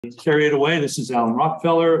Carry it away. This is Alan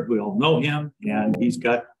Rockefeller. We all know him, and he's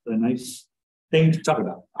got a nice thing to talk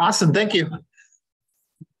about. Awesome. Thank you.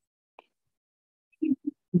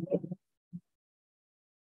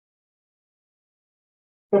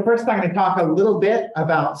 So first, I'm going to talk a little bit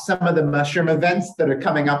about some of the mushroom events that are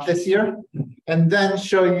coming up this year, and then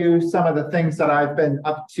show you some of the things that I've been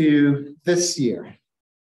up to this year.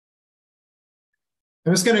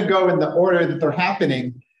 I'm just going to go in the order that they're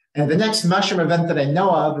happening. And the next mushroom event that I know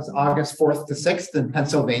of is August 4th to 6th in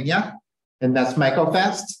Pennsylvania, and that's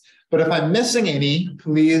MycoFest. But if I'm missing any,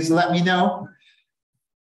 please let me know.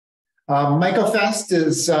 MycoFest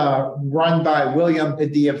is run by William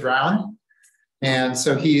Padilla Brown. And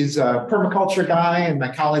so he's a permaculture guy and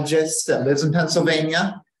mycologist that lives in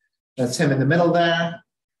Pennsylvania. That's him in the middle there.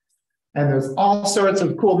 And there's all sorts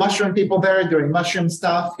of cool mushroom people there doing mushroom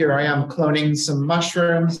stuff. Here I am cloning some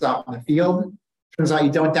mushrooms out in the field. Turns out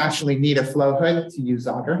you don't actually need a flow hood to use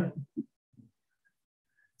auger.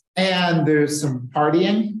 And there's some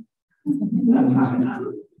partying.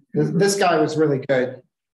 This guy was really good.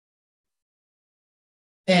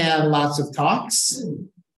 And lots of talks.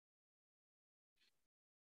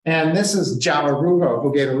 And this is Jawaruho,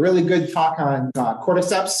 who gave a really good talk on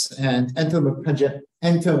cordyceps and can't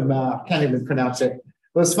even pronounce it.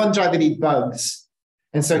 Those fungi that eat bugs.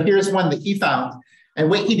 And so here's one that he found. And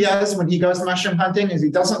what he does when he goes mushroom hunting is he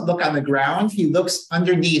doesn't look on the ground. He looks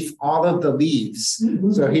underneath all of the leaves.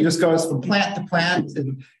 So he just goes from plant to plant.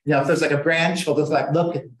 And if there's like a branch, he'll just like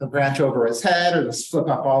look at the branch over his head or just flip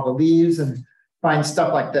up all the leaves and find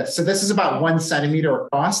stuff like this. So this is about 1 centimeter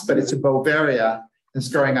across, but it's a Bovaria. It's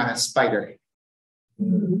growing on a spider.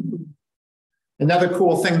 Another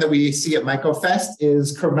cool thing that we see at MycoFest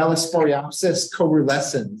is Chromelosporiopsis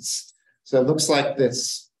coerulescens. So it looks like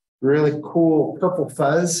this really cool purple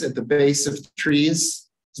fuzz at the base of trees.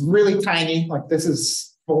 It's really tiny, like this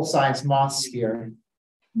is full-size moss here.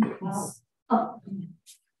 And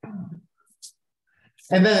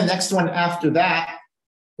then the next one after that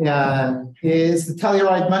is the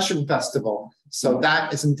Telluride Mushroom Festival. So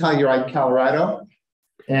that is in Telluride, Colorado.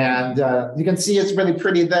 And you can see it's really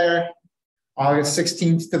pretty there, August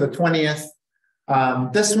 16th to the 20th.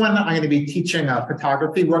 This one, I'm going to be teaching a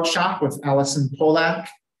photography workshop with Allison Polak.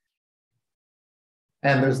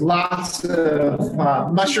 And there's lots of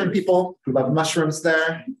mushroom people who love mushrooms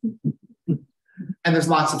there. And there's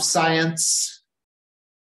lots of science.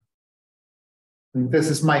 This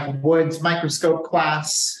is Mike Wood's microscope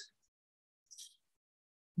class.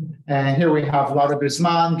 And here we have Laura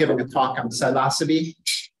Guzman giving a talk on psilocybe.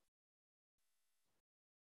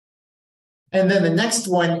 And then the next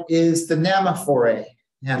one is the Namaphore.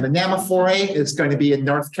 And the Namaphore is going to be in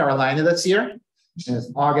North Carolina this year.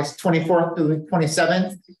 It's August 24th to the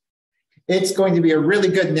 27th. It's going to be a really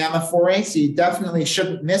good Namaphore, so you definitely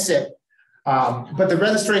shouldn't miss it. But the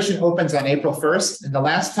registration opens on April 1st. And the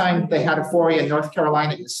last time they had a foray in North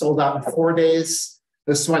Carolina, it sold out in 4 days.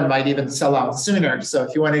 This one might even sell out sooner. So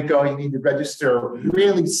if you want to go, you need to register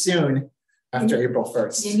really soon after April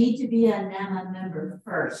 1st. You need to be a NAMA member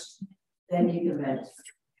first, then you can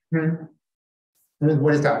register.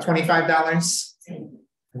 What is that, $25? I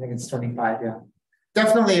think it's 25, yeah.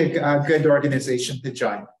 Definitely a good organization to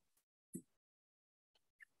join.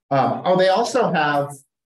 They also have,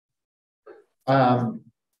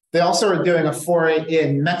 they also are doing a foray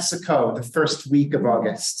in Mexico the first week of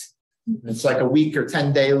August. It's like a week or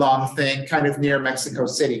 10-day long thing, kind of near Mexico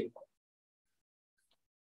City.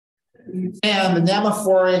 And the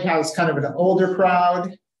Namaphore has kind of an older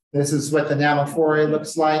crowd. This is what the Namaphore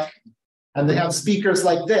looks like. And they have speakers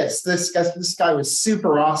like this. This guy was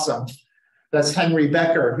super awesome. That's Henry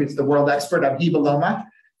Becker, who's the world expert on hebeloma.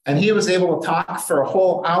 And he was able to talk for a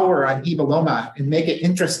whole hour on hebeloma and make it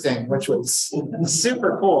interesting, which was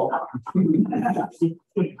super cool.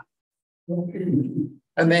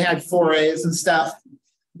 And they had forays and stuff.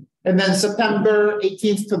 And then September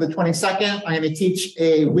 18th to the 22nd, I'm going to teach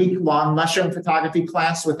a week-long mushroom photography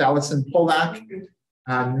class with Allison Polak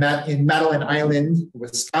in Madeline Island,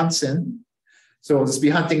 Wisconsin. So we'll just be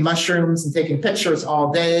hunting mushrooms and taking pictures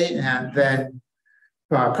all day and then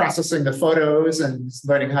processing the photos and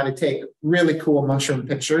learning how to take really cool mushroom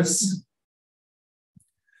pictures.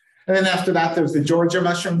 And then after that, there's the Georgia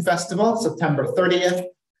Mushroom Festival, September 30th,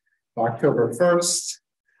 October 1st.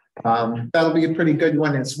 That'll be a pretty good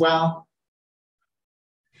one as well.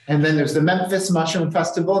 And then there's the Memphis Mushroom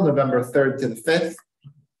Festival, November 3rd to the 5th.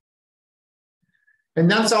 And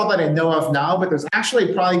that's all that I know of now, but there's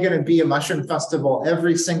actually probably going to be a mushroom festival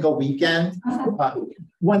every single weekend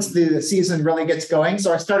once the season really gets going.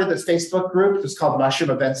 So I started this Facebook group. It's called Mushroom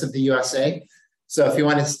Events of the USA. So if you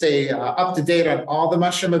want to stay up to date on all the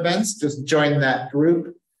mushroom events, just join that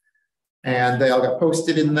group. And they all got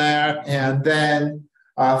posted in there. And then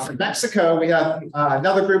for Mexico, we have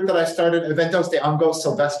another group that I started, Eventos de Hongos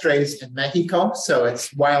Silvestres in Mexico. So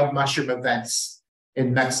it's wild mushroom events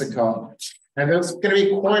in Mexico. And there's going to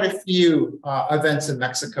be quite a few events in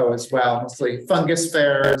Mexico as well, mostly fungus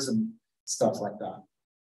fairs and stuff like that.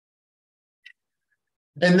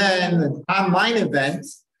 And then the online event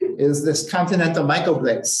is this Continental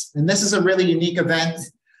Mycoblitz. And this is a really unique event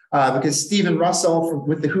because Stephen Russell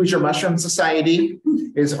with the Hoosier Mushroom Society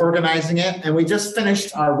is organizing it. And we just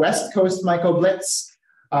finished our West Coast Mycoblitz.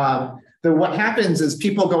 What happens is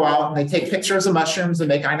people go out and they take pictures of mushrooms and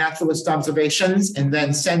make iNaturalist observations and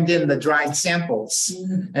then send in the dried samples.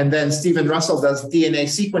 And then Stephen Russell does DNA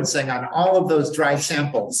sequencing on all of those dried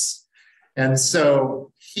samples. And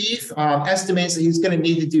so he estimates that he's going to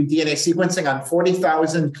need to do DNA sequencing on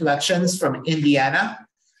 40,000 collections from Indiana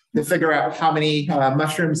to figure out how many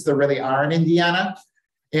mushrooms there really are in Indiana.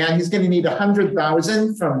 And he's going to need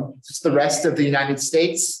 100,000 from just the rest of the United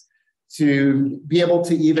States to be able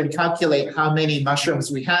to even calculate how many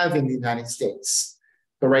mushrooms we have in the United States.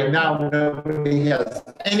 But right now, nobody has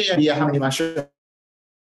any idea how many mushrooms.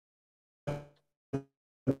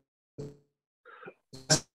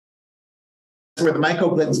 That's where the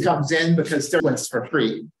Mycoblitz comes in because they're for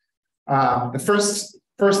free. The first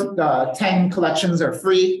 10 collections are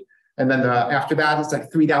free. And then after that, it's like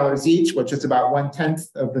 $3 each, which is about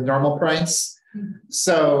 1/10 of the normal price.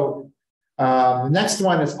 So the next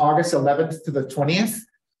one is August 11th to the 20th.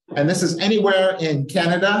 And this is anywhere in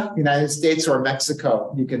Canada, United States, or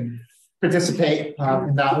Mexico. You can participate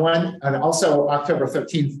in that one. And also October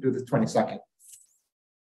 13th through the 22nd.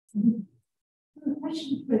 The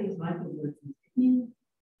question for these microblitzes,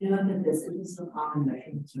 you look at this, it is a common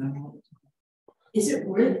mushroom. Is it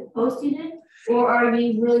worth posting it? Or are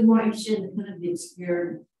you really more interested in kind of the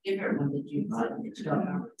obscure different ones that you brought?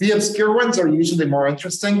 The obscure ones are usually more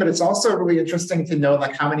interesting, but it's also really interesting to know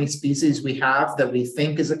like how many species we have that we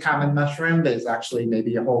think is a common mushroom. There's actually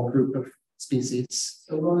maybe a whole group of species.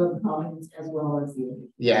 So one of the commons as well as the.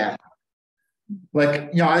 Yeah.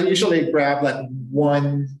 Like, I usually grab like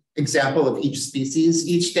one example of each species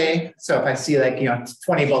each day. So if I see like,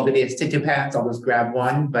 20 Bulgarias titupans, I'll just grab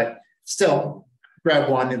one, but still grab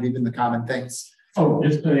one of even the common things. Oh,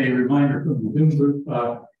 just a reminder from the Zoom group,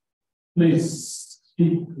 please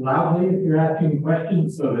speak loudly if you're asking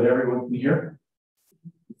questions so that everyone can hear.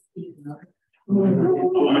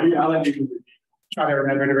 Try to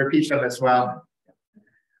remember to repeat them as well.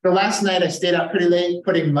 The last night I stayed up pretty late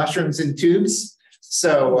putting mushrooms in tubes.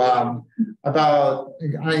 So I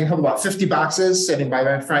have about 50 boxes sitting by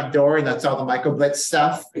my front door, and that's all the Mycoblitz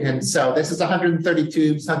stuff. And so this is 130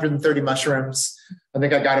 tubes, 130 mushrooms. I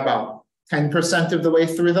think I got about 10% of the way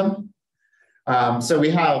through them. So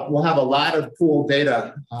we'll have a lot of cool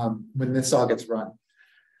data when this all gets run.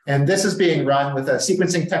 And this is being run with a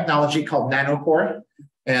sequencing technology called nanopore.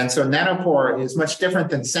 And so nanopore is much different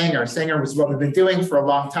than Sanger. Sanger was what we've been doing for a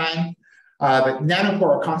long time. But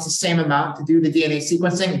nanopore costs the same amount to do the DNA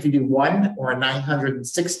sequencing if you do 1 or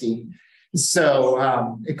 960.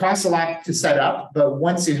 So it costs a lot to set up, but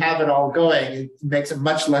once you have it all going, it makes it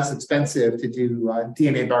much less expensive to do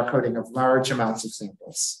DNA barcoding of large amounts of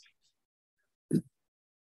samples.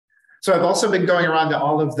 So I've also been going around to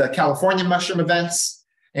all of the California mushroom events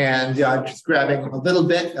and just grabbing a little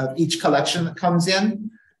bit of each collection that comes in.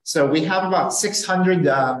 So we have about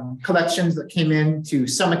 600 collections that came in to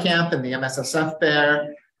summer camp and the MSSF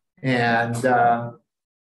fair and a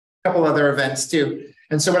couple other events too.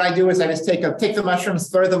 And so what I do is I just take the mushrooms,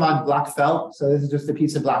 throw them on black felt. So this is just a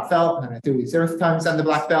piece of black felt. And I do these earth tongues on the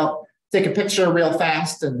black felt, take a picture real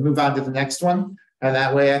fast and move on to the next one. And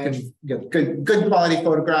that way I can get good quality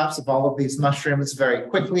photographs of all of these mushrooms very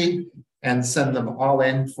quickly and send them all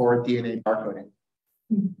in for DNA barcoding.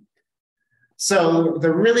 So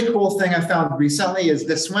the really cool thing I found recently is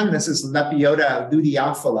this one. This is Lepiota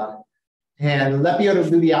luteophila. And Lepiota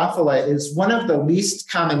luteophila is one of the least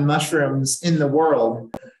common mushrooms in the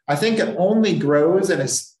world. I think it only grows in a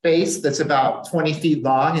space that's about 20 feet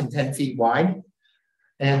long and 10 feet wide.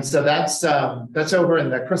 And so that's over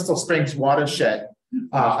in the Crystal Springs watershed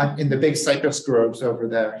in the big cypress groves over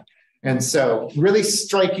there. And so really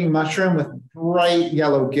striking mushroom with bright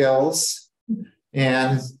yellow gills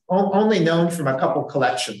and only known from a couple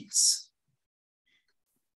collections.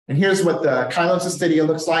 And here's what the Cheilocystidia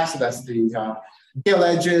looks like. So that's the gill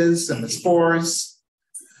edges and the spores.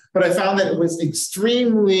 But I found that it was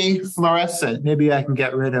extremely fluorescent. Maybe I can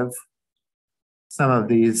get rid of some of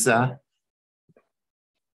these. That's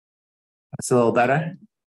a little better.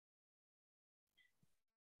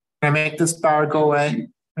 Can I make this bar go away?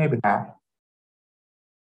 Maybe not.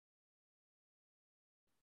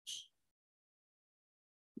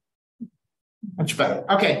 Much better.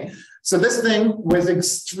 Okay, so this thing was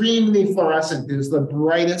extremely fluorescent. It was the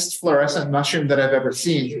brightest fluorescent mushroom that I've ever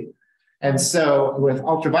seen. And so with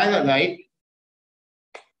ultraviolet light,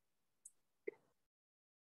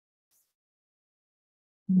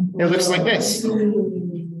 it looks like this.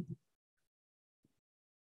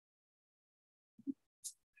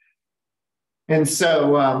 And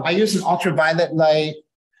so I use an ultraviolet light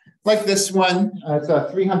like this one. It's a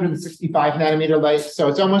 365 nanometer light, so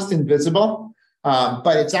it's almost invisible,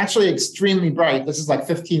 but it's actually extremely bright. This is like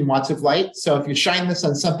 15 watts of light. So if you shine this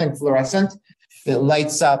on something fluorescent, it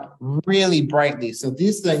lights up really brightly. So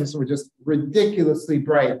these things were just ridiculously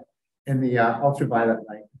bright in the ultraviolet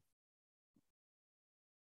light.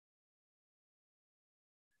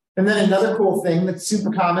 And then another cool thing that's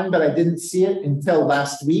super common, but I didn't see it until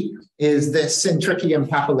last week, is this Syntrichium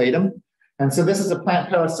papillatum. And so this is a plant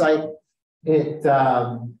parasite. It's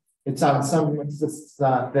on some, what's this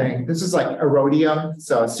thing? This is like erodium,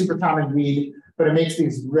 so a super common weed, but it makes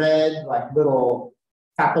these red, like little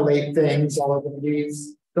papillate things all over the leaves.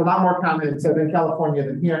 It's a lot more common in Southern California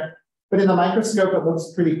than here, but in the microscope, it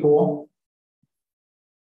looks pretty cool.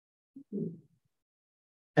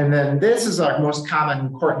 And then this is our most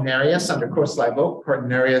common Cortinarius under course live oak,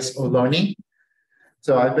 Cortinarius oloni.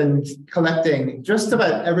 So I've been collecting just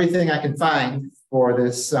about everything I can find for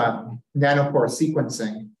this nanopore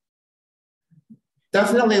sequencing.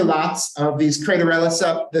 Definitely lots of these Craterellus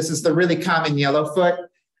up. This is the really common yellowfoot.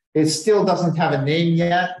 It still doesn't have a name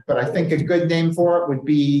yet, but I think a good name for it would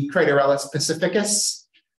be Craterellus pacificus,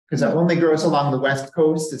 because it only grows along the west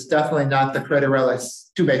coast. It's definitely not the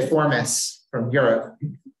Craterellus tubiformis from Europe.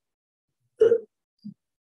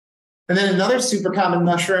 And then another super common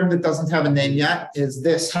mushroom that doesn't have a name yet is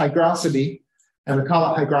this hygrosoby. And we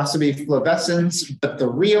call it hygrosoby flavescens, but the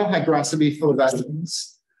real hygrosoby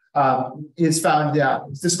flavescens is found,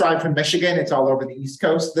 it's described from Michigan. It's all over the East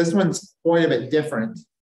Coast. This one's quite a bit different.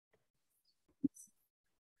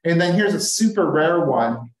 And then here's a super rare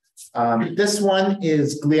one. This one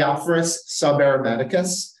is Gliophoris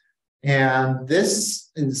subaromaticus. And this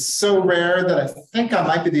is so rare that I think I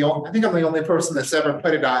might be the only, I think I'm the only person that's ever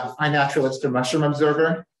put it on iNaturalist or Mushroom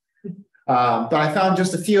Observer. But I found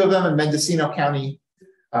just a few of them in Mendocino County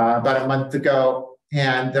about a month ago.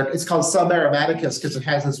 And it's called subaromaticus because it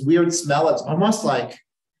has this weird smell. It's almost like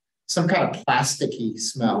some kind of plasticky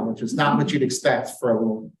smell, which is not what you'd expect for a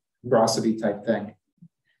little grossity type thing.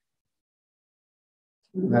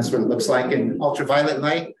 And that's what it looks like in ultraviolet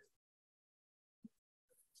light.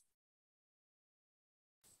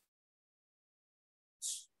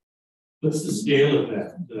 What's the scale of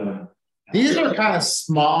that? These are kind of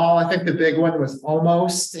small. I think the big one was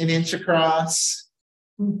almost an inch across.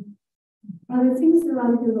 Are there things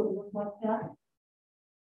around here that look like that?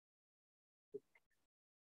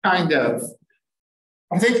 Kind of.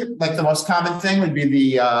 I think like the most common thing would be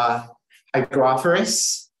the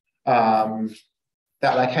Hygrophorus.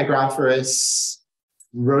 That like Hygrophorus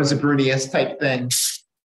rosabruneus type thing.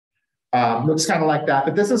 Looks kind of like that,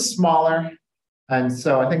 but this is smaller. And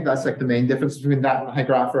so I think that's like the main difference between that and the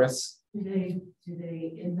Hygrophorus. Do they,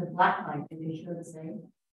 in the black light, do they show the same?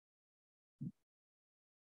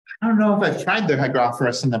 I don't know if I've tried the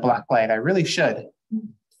Hygrophorus in the black light. I really should.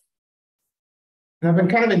 And I've been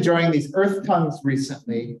kind of enjoying these earth tongues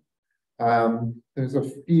recently. There's a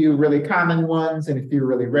few really common ones and a few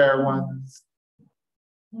really rare ones.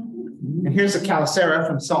 And here's a Calicera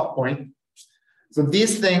from Salt Point. So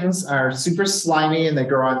these things are super slimy and they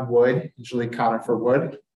grow on wood, usually conifer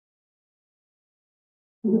wood.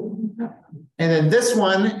 And then this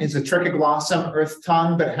one is a Trichoglossum earth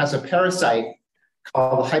tongue, but it has a parasite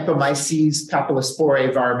called Hypomyces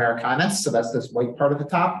papillosporae var americanus. So that's this white part at the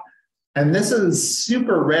top. And this is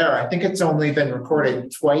super rare. I think it's only been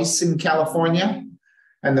recorded twice in California.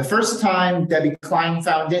 And the first time Debbie Klein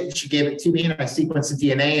found it, she gave it to me and I sequenced the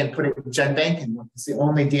DNA and put it in GenBank. And it's the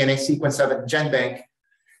only DNA sequence of it in GenBank.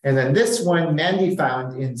 And then this one Mandy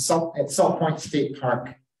found at Salt Point State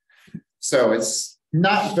Park. So it's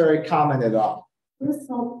not very common at all. Where's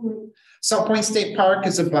Salt Point? Salt Point State Park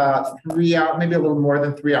is about 3 hours, maybe a little more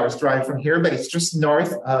than 3 hours drive from here, but it's just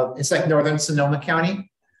north of, it's like northern Sonoma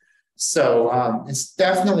County. So it's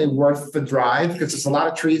definitely worth the drive because there's a lot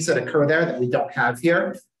of trees that occur there that we don't have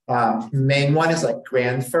here. Main one is like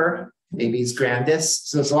grand fir, Baby's grandis.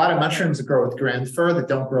 So there's a lot of mushrooms that grow with grand fir that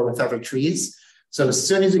don't grow with other trees. So as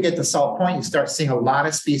soon as you get to Salt Point, you start seeing a lot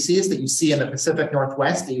of species that you see in the Pacific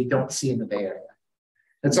Northwest that you don't see in the Bay Area.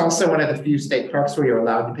 It's also one of the few state parks where you're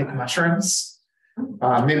allowed to pick mushrooms.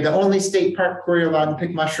 Maybe the only state park where you're allowed to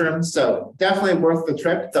pick mushrooms. So definitely worth the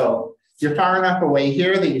trip, though. You're far enough away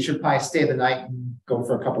here that you should probably stay the night and go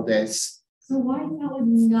for a couple days. So why that would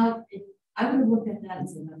not, I would look at that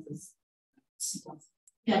as another stuff,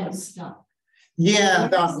 kind of stuff. Yeah,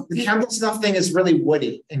 the candle snuff thing is really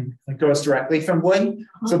woody and it grows directly from wood.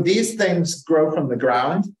 So these things grow from the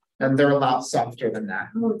ground and they're a lot softer than that.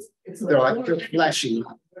 Oh, They're like fleshy.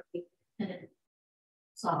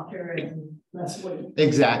 Softer and less woody.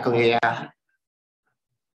 Exactly, yeah.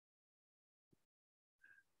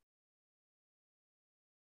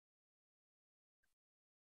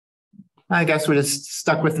 I guess we're just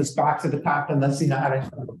stuck with this box at the top unless you know how to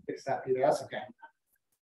fix that either. That's okay.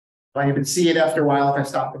 I even see it after a while if I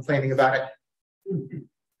stop complaining about it.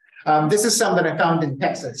 This is some that I found in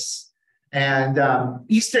Texas. And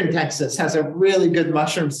Eastern Texas has a really good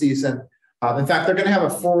mushroom season. In fact, they're going to have a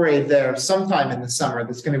foray there sometime in the summer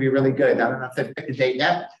that's going to be really good. I don't know if they've picked a date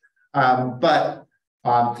yet. But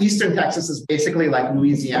Eastern Texas is basically like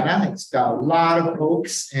Louisiana. It's got a lot of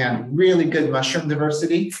oaks and really good mushroom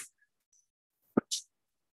diversity.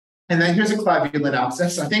 And then here's a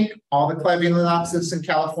Clavulinopsis. I think all the Clavulinopsis in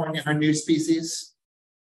California are new species.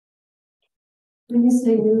 When you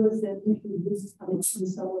say new, is that this is coming from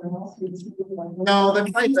somewhere else? No, the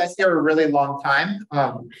plants been here a really long time.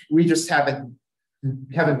 We just haven't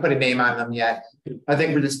put a name on them yet. I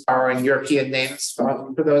think we're just borrowing European names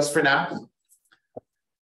for those for now.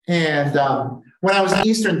 And when I was in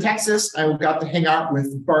Eastern Texas, I got to hang out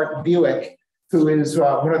with Bart Buick, who is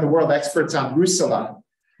one of the world experts on Russula.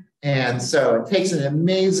 And so it takes an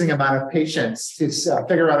amazing amount of patience to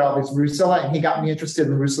figure out all these Russula, and he got me interested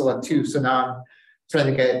in Russula too. So now I'm trying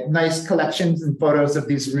to get nice collections and photos of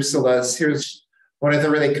these Russulas. Here's one of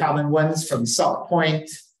the really common ones from Salt Point,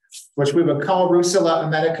 which we would call Russula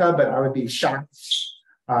emetica, but I would be shocked,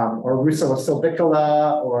 or Russula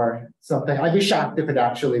silvicola or something. I'd be shocked if it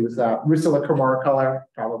actually was Russula cromoricolor.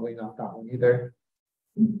 Probably not that one either.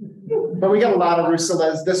 But we got a lot of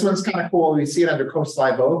Russulas. This one's kind of cool. We see it under Coast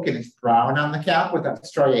Live Oak, and it's brown on the cap with that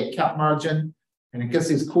striate cap margin. And it gets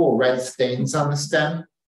these cool red stains on the stem.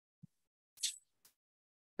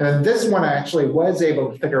 And this one I actually was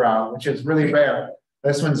able to figure out, which is really rare.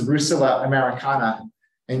 This one's Russula americana.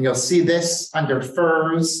 And you'll see this under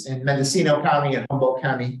firs in Mendocino County and Humboldt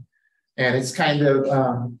County. And it's kind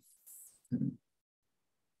of,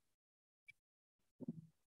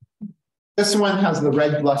 this one has the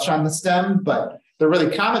red blush on the stem, but the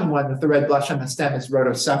really common one with the red blush on the stem is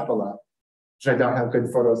Rhodocephala, which I don't have good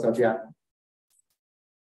photos of yet.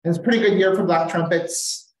 It's a pretty good year for black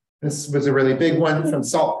trumpets. This was a really big one from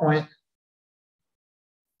Salt Point.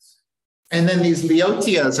 And then these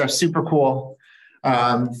Leotias are super cool.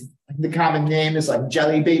 The common name is like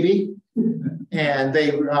jelly baby. And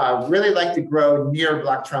they really like to grow near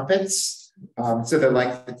black trumpets. So they're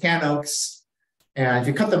like the tan oaks. And if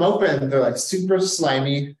you cut them open, they're like super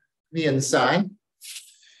slimy on the inside.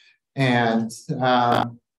 And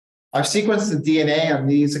I've sequenced the DNA on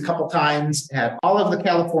these a couple times, and all of the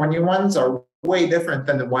California ones are way different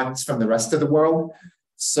than the ones from the rest of the world.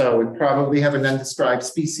 So we probably have an undescribed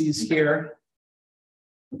species here.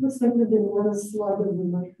 It looks like they've been one slug of the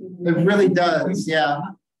mushroom. It really does, yeah.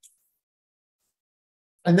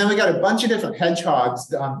 And then we got a bunch of different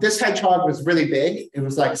hedgehogs. This hedgehog was really big. It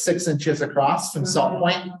was like 6 inches across from Salt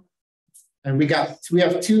Point. And we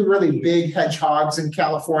have two really big hedgehogs in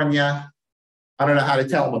California. I don't know how to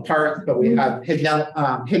tell them apart, but we have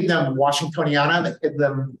Hygnum washingtoniana, the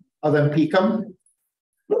Hygnum olympicum.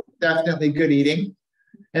 Definitely good eating.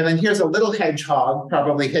 And then here's a little hedgehog,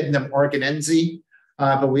 probably Hygnum oregonense.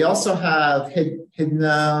 But we also have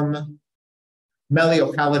Hygnum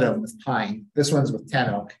Meliopalladum with pine. This one's with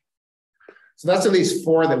tan oak. So that's at least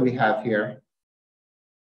 4 that we have here.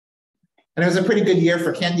 And it was a pretty good year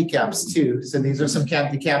for candy caps too. So these are some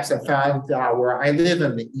candy caps I found where I live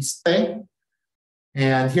in the East Bay.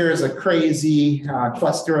 And here's a crazy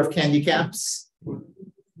cluster of candy caps.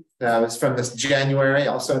 That was from this January,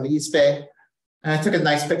 also in the East Bay. And I took a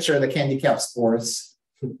nice picture of the candy cap spores.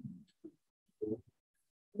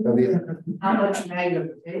 How much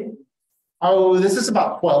magnification? Oh, this is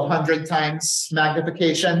about 1,200 times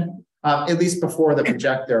magnification, at least before the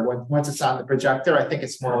projector. Once it's on the projector, I think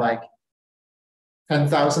it's more like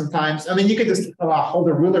 10,000 times. I mean, you could just hold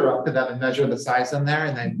a ruler up to them and measure the size in there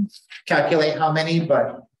and then calculate how many,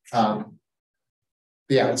 but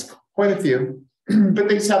yeah, it's quite a few. But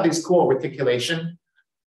these have these cool reticulation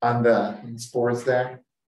on the spores there.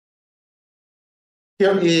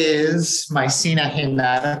 Here is Mycena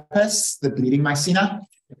haematopus, the bleeding Mycena.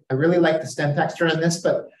 I really like the stem texture in this,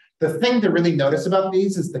 but The thing to really notice about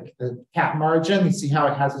these is the cap margin. You see how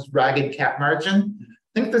it has this ragged cap margin?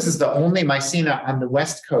 I think this is the only Mycena on the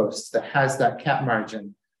West Coast that has that cap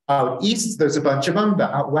margin. Out east, there's a bunch of them,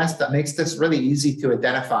 but out west, that makes this really easy to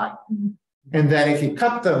identify. And then if you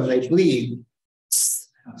cut them, they bleed.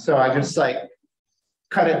 So I just like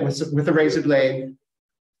cut it with a razor blade.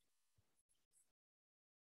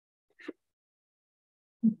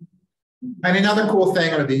 And another cool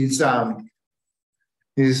thing are these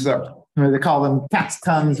they call them cat's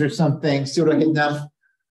tongues or something, pseudohydnum.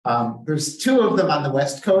 There's two of them on the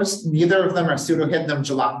West Coast. Neither of them are pseudohydnum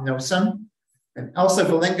gelatinosum. And Elsa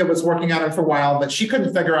Valinga was working on it for a while, but she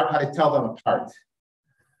couldn't figure out how to tell them apart.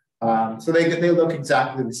 So they look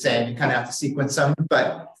exactly the same. You kind of have to sequence them,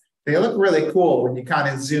 but they look really cool when you kind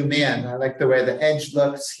of zoom in. I like the way the edge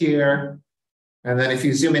looks here. And then if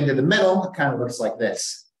you zoom into the middle, it kind of looks like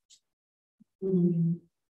this.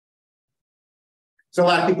 So a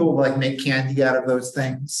lot of people will like make candy out of those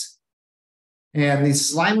things. And these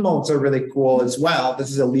slime molds are really cool as well. This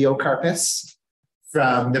is a Leocarpus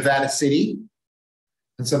from Nevada City.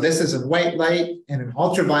 And so this is in white light, and in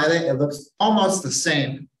ultraviolet, it looks almost the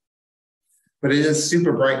same, but it is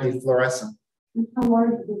super brightly fluorescent. How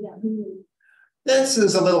large would that be? This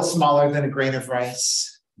is a little smaller than a grain of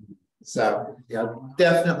rice. So yeah,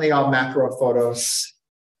 definitely all macro photos.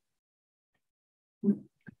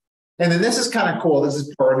 And then this is kind of cool. This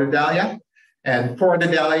is Portidalia. And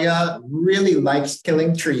Portidalia really likes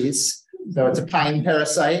killing trees. So it's a pine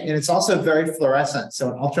parasite, and it's also very fluorescent.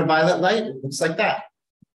 So in ultraviolet light, it looks like that.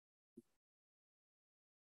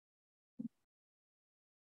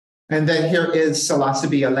 And then here is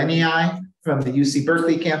Psilocybia lenii from the UC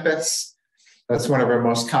Berkeley campus. That's one of our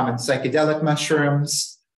most common psychedelic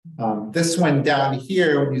mushrooms. This one down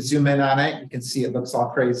here, when you zoom in on it, you can see it looks all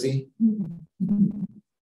crazy.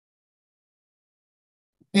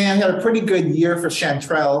 And had a pretty good year for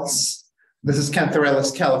chanterelles. This is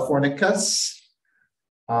Cantharellus californicus,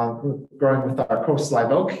 growing with our coast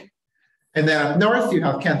live oak. And then up north, you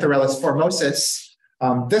have Cantharellus formosus.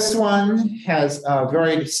 This one has a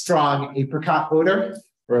very strong apricot odor,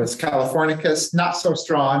 whereas californicus, not so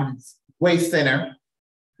strong, it's way thinner.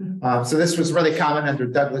 So this was really common under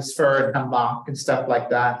Douglas fir and hemlock and stuff like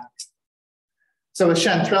that. So with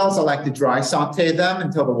chanterelles, I like to dry saute them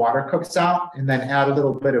until the water cooks out, and then add a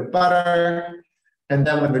little bit of butter. And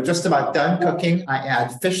then when they're just about done cooking, I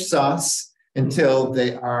add fish sauce until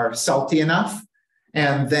they are salty enough,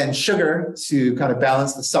 and then sugar to kind of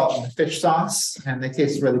balance the salt in the fish sauce, and they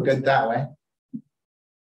taste really good that way.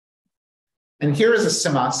 And here is a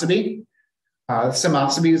Psimacybe.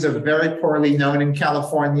 Psimacybes are very poorly known in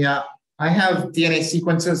California. I have DNA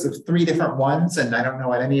sequences of 3 different ones, and I don't know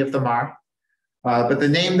what any of them are. But the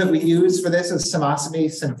name that we use for this is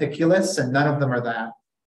Psimacybe centiculus, and none of them are that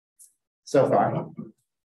so far.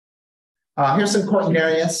 Here's some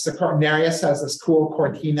Cortinarius. The Cortinarius has this cool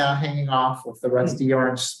cortina hanging off with the rusty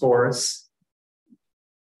orange spores.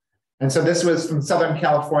 And so this was from Southern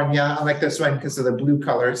California. I like this one because of the blue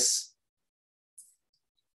colors.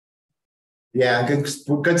 Yeah,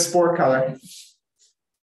 good spore color.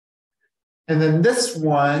 And then this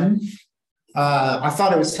one, I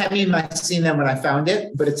thought it was Hemimycena when I found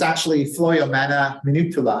it, but it's actually Phloiomana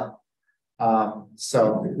minutula.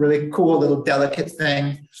 So really cool little delicate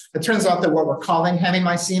thing. It turns out that what we're calling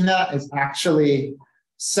Hemimycena is actually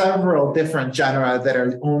several different genera that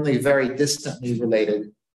are only very distantly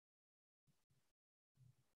related.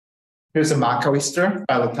 Here's a mock oyster,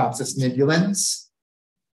 Phylotopsis nibulans.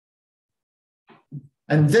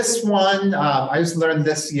 And this one, I just learned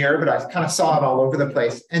this year, but I kind of saw it all over the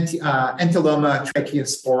place. Entoloma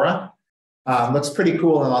tracheospora. Looks pretty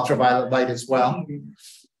cool in ultraviolet light as well.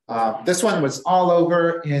 This one was all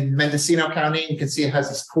over in Mendocino County. You can see it has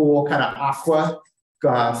this cool kind of aqua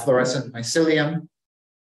fluorescent mycelium.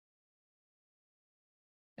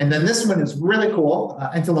 And then this one is really cool,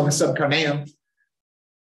 Entoloma subcarneum.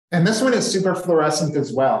 And this one is super fluorescent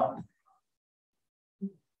as well.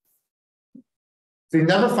 So you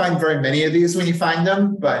never find very many of these when you find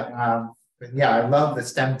them, but yeah, I love the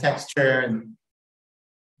stem texture and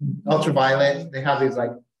ultraviolet. They have these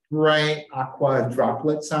like bright aqua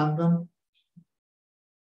droplets on them.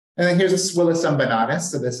 And then here's a Swillus umbanatus.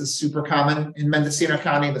 So this is super common in Mendocino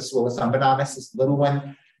County. The Swillus umbanatus, this little one.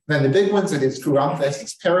 And then the big ones, it is Cruganthus.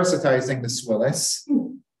 It's parasitizing the Swillus.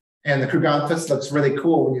 And the Cruganthus looks really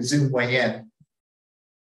cool when you zoom way in.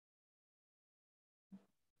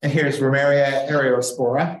 And here's Romeria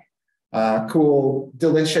aerospora, cool,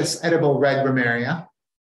 delicious, edible red Romeria.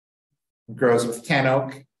 It grows with tan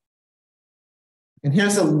oak. And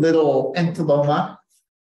here's a little Entoloma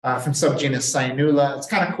from subgenus Cyanula. It's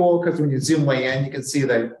kind of cool because when you zoom way in, you can see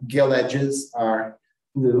the gill edges are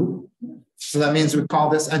blue. So that means we call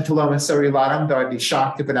this Entomomus aurulatum, though I'd be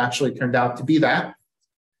shocked if it actually turned out to be that.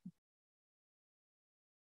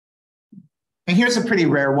 And here's a pretty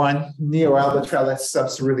rare one, Neoalbatrellus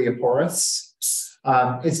subceruleoporus.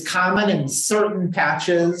 It's common in certain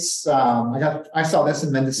patches. I saw this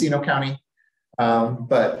in Mendocino County,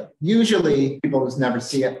 but usually people just never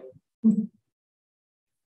see it.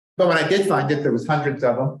 But when I did find it, there was hundreds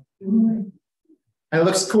of them. And it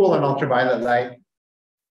looks cool in ultraviolet light.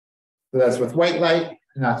 So that's with white light,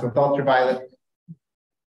 and that's with ultraviolet.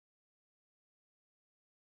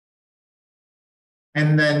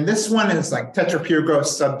 And then this one is like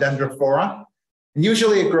Tetrapyrgos subdendrophora.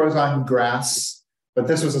 Usually it grows on grass, but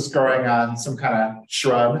this was just growing on some kind of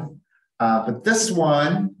shrub. But this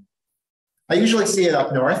one, I usually see it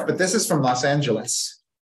up north, but this is from Los Angeles.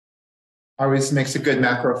 Always makes a good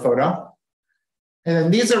macro photo. And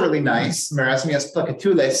then these are really nice, Marasmias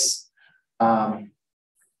plicatulis.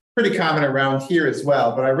 Pretty common around here as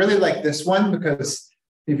well, but I really like this one because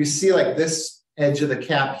if you see like this edge of the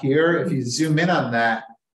cap here, if you zoom in on that,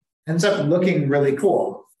 it ends up looking really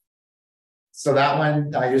cool. So that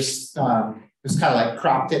one, I just kind of like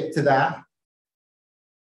cropped it to that.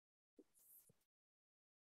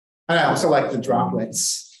 And I also like the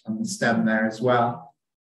droplets on the stem there as well.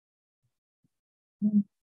 And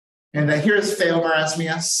then here's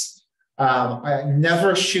Phaeomarasmias. I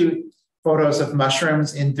never shoot photos of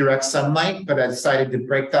mushrooms in direct sunlight, but I decided to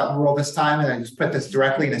break that rule this time, and I just put this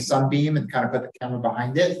directly in a sunbeam and kind of put the camera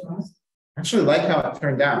behind it. I actually like how it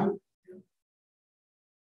turned out.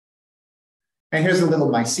 And here's a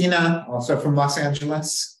little Mycena, also from Los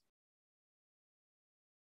Angeles.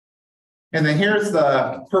 And then here's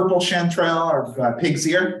the purple chanterelle or pig's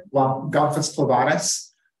ear, Gomphus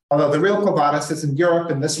clavatus. Although the real clavatus is in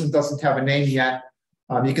Europe, and this one doesn't have a name yet.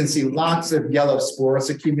 You can see lots of yellow spores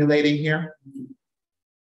accumulating here.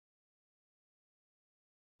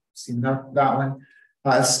 Seen that one.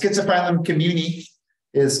 Schizophyllum communi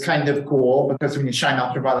is kind of cool because when you shine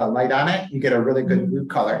ultraviolet light on it, you get a really good blue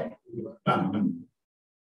color.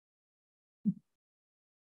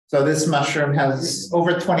 So this mushroom has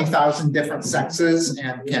over 20,000 different sexes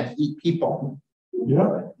and can eat people.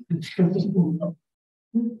 Yeah.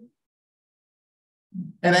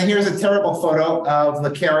 And then here's a terrible photo of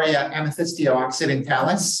Lacaria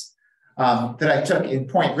amethystio-occidentalis that I took in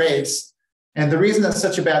Point Reyes. And the reason it's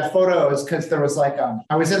such a bad photo is because there was like,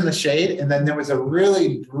 I was in the shade and then there was a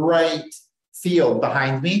really bright field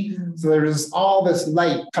behind me. So there was all this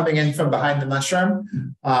light coming in from behind the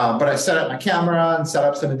mushroom. But I set up my camera and set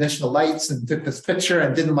up some additional lights and took this picture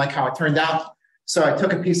and didn't like how it turned out. So I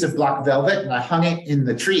took a piece of black velvet and I hung it in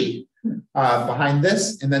the tree behind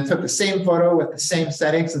this, and then took the same photo with the same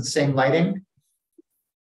settings and same lighting.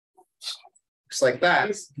 Looks like that.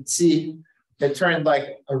 You can see it turned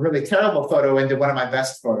like a really terrible photo into one of my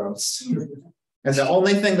best photos. And the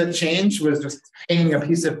only thing that changed was just hanging a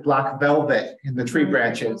piece of black velvet in the tree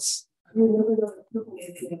branches.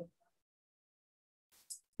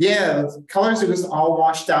 Yeah, the colors are just all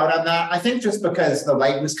washed out on that. I think just because the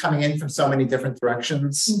light was coming in from so many different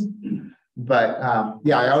directions. But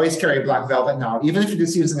yeah, I always carry black velvet now. Even if you're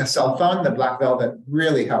just using a cell phone, the black velvet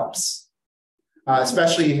really helps.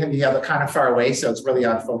 Especially if you have it kind of far away, so it's really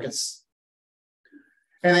out of focus.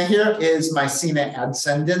 And then here is Mycena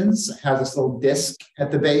ascendens. It has this little disc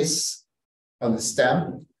at the base of the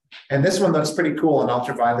stem. And this one looks pretty cool in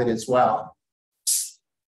ultraviolet as well.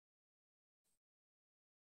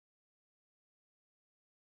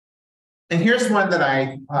 And here's one that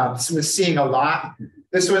I was seeing a lot.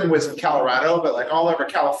 This one was in Colorado, but like all over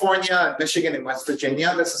California, Michigan, and West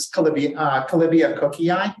Virginia. This is Calibia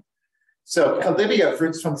cookii. So Calibia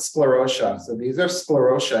fruits from sclerotia. So these are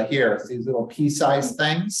sclerotia here. It's these little pea-sized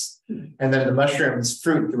things. And then the mushrooms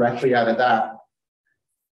fruit directly out of that.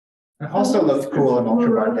 It also looks cool in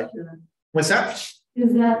ultraviolet. What's that?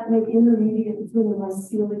 Is that like intermediate between the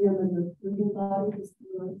mycelium and the fruiting body?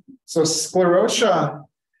 So sclerotia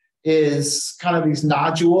is kind of these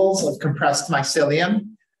nodules of compressed mycelium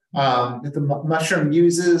that the mushroom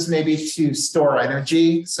uses maybe to store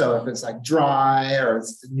energy. So if it's like dry or it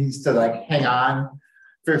needs to like hang on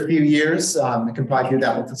for a few years, it can probably do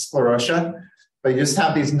that with the sclerotia. But you just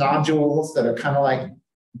have these nodules that are kind of like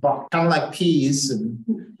peas, and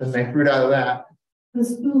they fruit out of that. The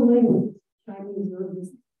spooling, Chinese word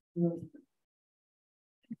is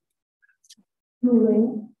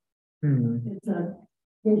spooling. It's a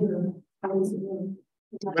but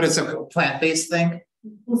it's a plant-based thing?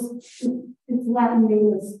 It's Latin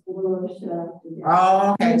name is sclerotia.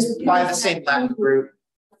 Oh, okay. It's by the same Latin root.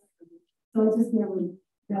 So I just never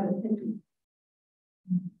got it thinking.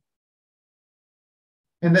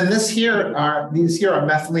 And then these here are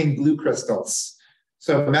methylene blue crystals.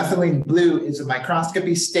 So methylene blue is a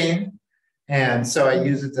microscopy stain. And so I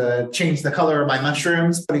use it to change the color of my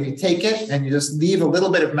mushrooms. But if you take it and you just leave a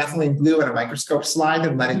little bit of methylene blue in a microscope slide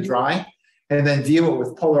and let it dry, and then view it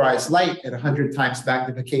with polarized light at 100 times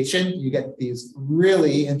magnification, you get these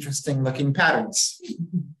really interesting looking patterns.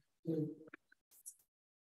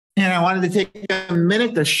 And I wanted to take a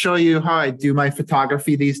minute to show you how I do my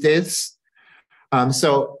photography these days.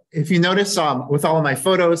 So if you notice with all of my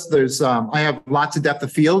photos, there's I have lots of depth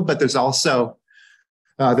of field, but there's also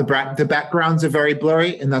the backgrounds are very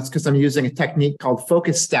blurry, and that's because I'm using a technique called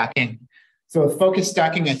focus stacking. So with focus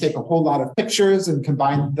stacking, I take a whole lot of pictures and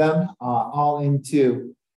combine them all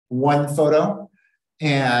into one photo.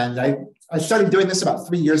 And I started doing this about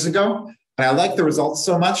 3 years ago, and I like the results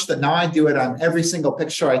so much that now I do it on every single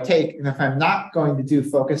picture I take. And if I'm not going to do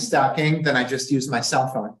focus stacking, then I just use my cell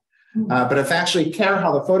phone. But if I actually care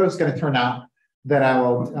how the photo is going to turn out, then I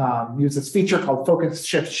will use this feature called focus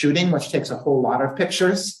shift shooting, which takes a whole lot of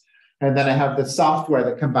pictures. And then I have the software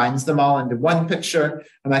that combines them all into one picture,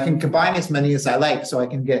 and I can combine as many as I like, so I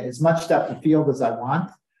can get as much depth of field as I want.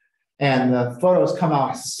 And the photos come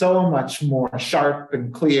out so much more sharp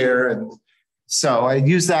and clear. And so I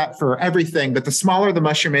use that for everything, but the smaller the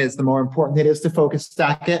mushroom is, the more important it is to focus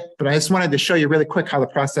stack it. But I just wanted to show you really quick how the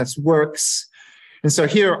process works. And so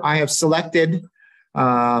here I have selected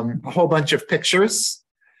a whole bunch of pictures,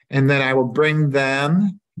 and then I will bring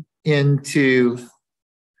them into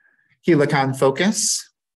Helicon Focus.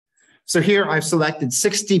 So here I've selected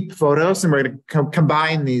 60 photos, and we're going to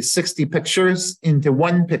combine these 60 pictures into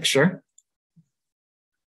one picture.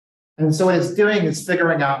 And so what it's doing is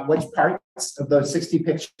figuring out which parts of those 60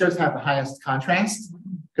 pictures have the highest contrast.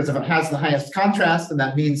 Because if it has the highest contrast, then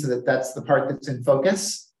that means that that's the part that's in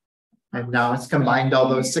focus. And now it's combined all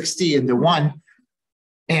those 60 into one.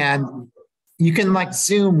 And you can like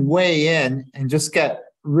zoom way in and just get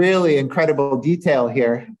really incredible detail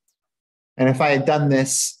here. And if I had done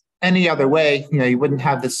this any other way, you know, you wouldn't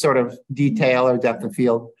have this sort of detail or depth of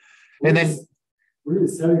field. And then what are the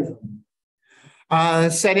settings?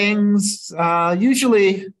 Settings,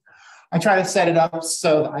 usually I try to set it up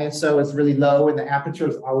so the ISO is really low and the aperture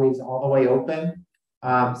is always all the way open.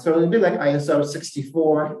 So it would be like ISO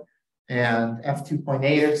 64 and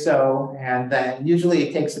f2.8 or so. And then usually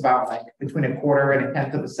it takes about like between a quarter and a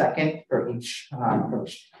tenth of a second for each,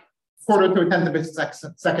 quarter to a tenth of a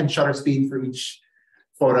second shutter speed for each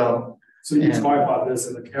photo. So you tripod this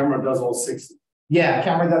and the camera does all 60. Yeah,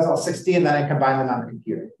 camera does all 60 and then I combine them on the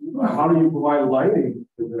computer. How do you provide lighting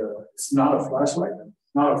to the, it's not a flashlight,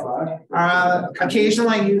 not a flash?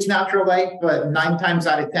 Occasionally I use natural light, but 9 times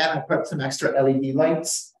out of 10, I put some extra LED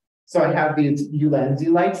lights. So I have these ULENZ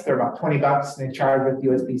lights. They're about $20 and they charge with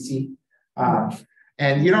USB-C.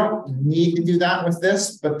 And you don't need to do that with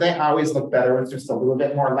this, but they always look better with just a little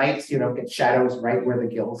bit more light, so you don't get shadows right where the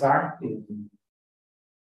gills are.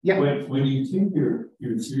 Yeah. When you take your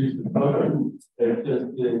series of photos,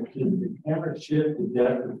 does the camera shift the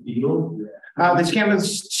depth of field? The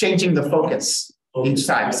camera's changing the focus each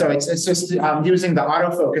time. So it's just using the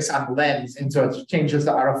autofocus on the lens. And so it changes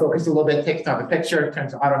the autofocus a little bit, takes down the picture,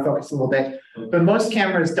 turns the autofocus a little bit. But most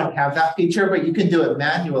cameras don't have that feature, but you can do it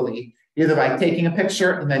manually, either by taking a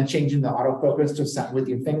picture and then changing the autofocus to set with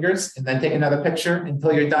your fingers and then take another picture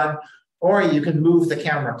until you're done. Or you can move the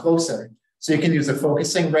camera closer. So you can use a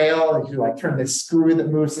focusing rail, if you like turn this screw that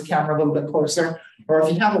moves the camera a little bit closer. Or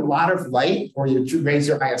if you have a lot of light or you raise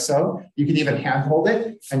your ISO, you can even hand hold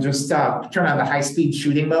it and just turn on the high speed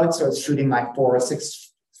shooting mode. So it's shooting like 4 or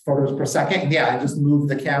 6 photos per second. Yeah, and just move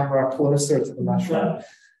the camera closer to the mushroom.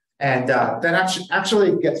 And that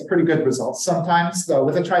actually gets pretty good results sometimes. Though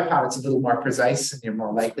with a tripod, it's a little more precise and you're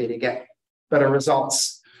more likely to get better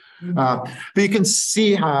results. But you can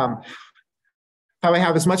see how I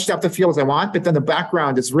have as much depth of field as I want, but then the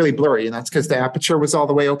background is really blurry, and that's because the aperture was all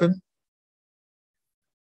the way open.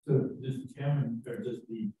 So does the camera or does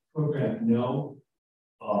the program know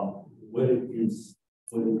what it is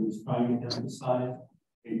trying to emphasize?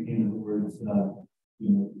 In other words,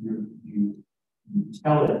 you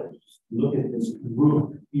tell it, look at this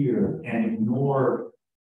group here and ignore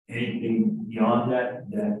anything beyond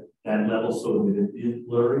that level so that it is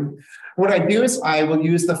blurry? What I do is I will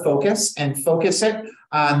use the focus and focus it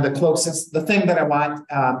on the thing that I want,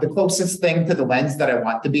 the closest thing to the lens that I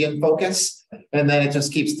want to be in focus. And then it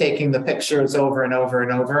just keeps taking the pictures over and over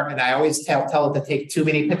and over. And I always tell it to take too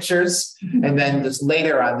many pictures. And then just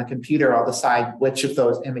later on the computer, I'll decide which of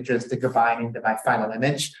those images to combine into my final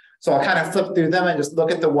image. So I'll kind of flip through them and just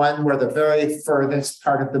look at the one where the very furthest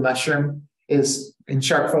part of the mushroom is in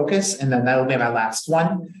sharp focus, and then that'll be my last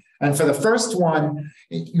one. And for the first one,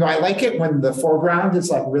 I like it when the foreground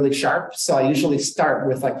is like really sharp. So I usually start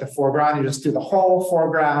with like the foreground and just do the whole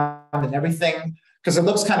foreground and everything, because it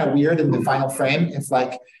looks kind of weird in the final frame. It's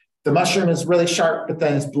like the mushroom is really sharp, but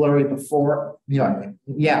then it's blurry before, yeah,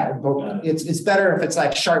 it's better if it's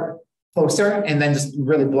like sharp closer and then just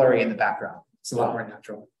really blurry in the background. It's a lot more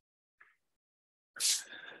natural.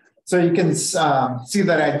 So you can see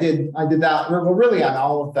that I did that, well, really on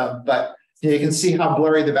all of them, but you can see how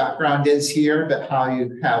blurry the background is here, but how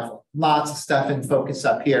you have lots of stuff in focus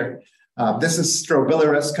up here. This is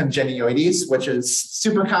Strobilurus congenioides, which is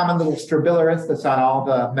super common little Strobilurus that's on all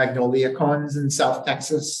the magnolia cones in South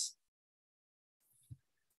Texas.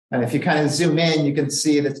 And if you kind of zoom in, you can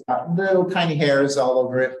see that it's got little tiny hairs all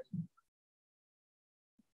over it.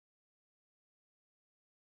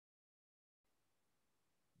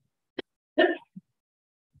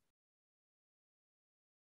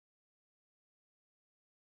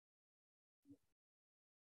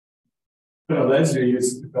 Lens you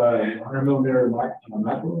use 100 millimeter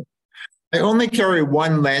macro? I only carry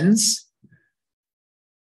one lens,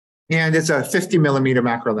 and it's a 50 millimeter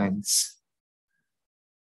macro lens.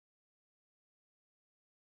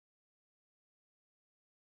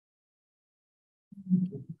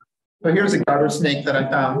 So here's a garter snake that I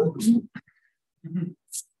found.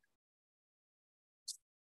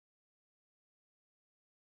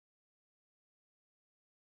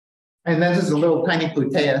 And then there's a little tiny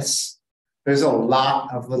Pluteus. There's a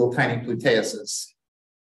lot of little tiny Pluteuses.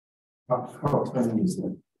 How tiny is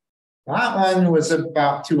that? That one was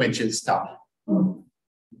about 2 inches tall. So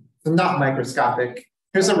not microscopic.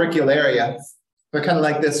 Here's auricularia. They're kind of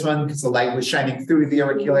like this one because the light was shining through the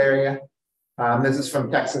auricularia. This is from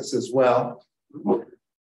Texas as well.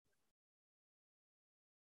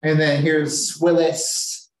 And then here's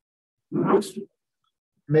Swillis.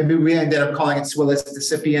 Maybe we ended up calling it Swillis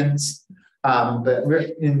decipiens. But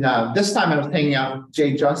this time I was hanging out with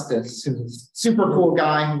Jay Justice, who's a super cool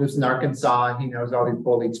guy. He lives in Arkansas, and he knows all these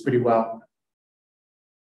foliates pretty well.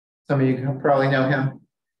 Some of you probably know him.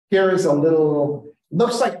 Here is a little,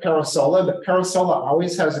 looks like Parasola, but Parasola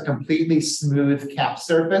always has a completely smooth cap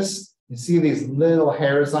surface. You see these little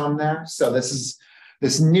hairs on there. So this is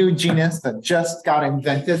this new genus that just got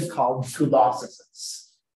invented called Colossus.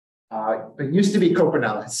 It used to be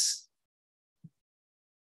Copernellus.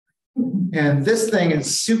 And this thing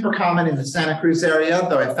is super common in the Santa Cruz area,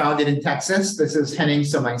 though I found it in Texas. This is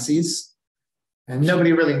Henningsomyces. And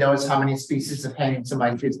nobody really knows how many species of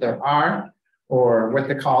Henningsomyces there are or what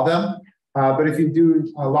to call them. But if you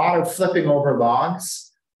do a lot of flipping over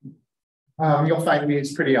logs, you'll find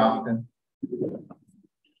these pretty often.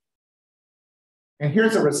 And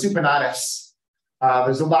here's a Rasupinatus.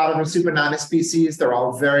 There's a lot of Rasupinatus species. They're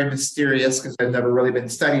all very mysterious because they've never really been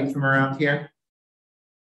studied from around here.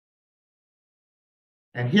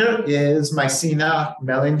 And here is Mycena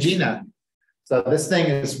melangina. So this thing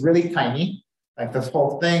is really tiny. Like this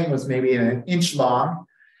whole thing was maybe an inch long.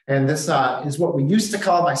 And this is what we used to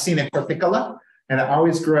call Mycena corpicula. And it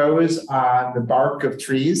always grows on the bark of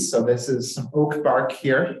trees. So this is some oak bark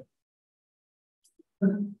here.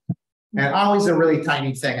 And always a really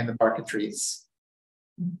tiny thing in the bark of trees.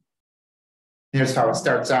 Here's how it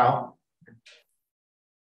starts out.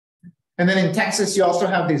 And then in Texas, you also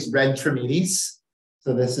have these red Trametes.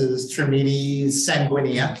 So this is Trametes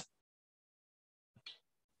sanguinea.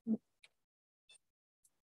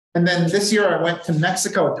 And then this year I went to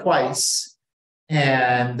Mexico twice.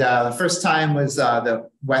 And the first time was the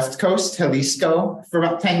West Coast, Jalisco, for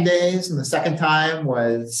about 10 days. And the second time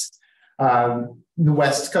was the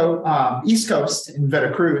West Coast, East Coast in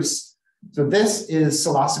Veracruz. So this is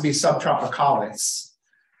Psilocybe subtropicalis.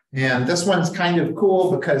 And this one's kind of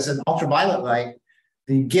cool because in ultraviolet light,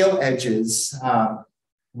 the gill edges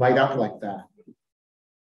light up like that.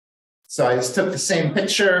 So I just took the same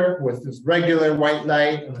picture with this regular white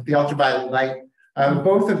light and with the ultraviolet light.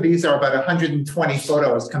 Both of these are about 120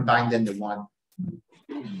 photos combined into one.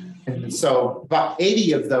 And so about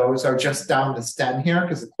 80 of those are just down the stem here,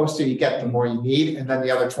 because the closer you get, the more you need. And then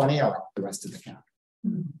the other 20 are like the rest of the count.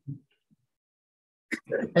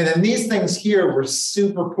 And then these things here were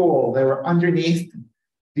super cool. They were underneath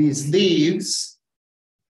these leaves.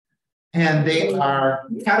 And they are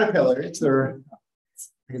caterpillars. They're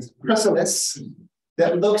chrysalis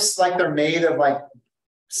that looks like they're made of like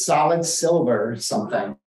solid silver or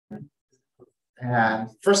something. And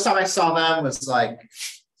first time I saw them was like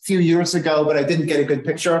a few years ago, but I didn't get a good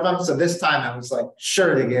picture of them. So this time I was like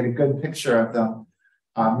sure to get a good picture of them.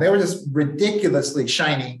 They were just ridiculously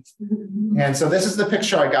shiny. And so this is the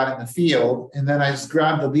picture I got in the field. And then I just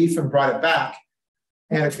grabbed the leaf and brought it back.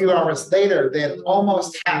 And a few hours later, they had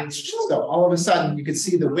almost hatched. So all of a sudden you could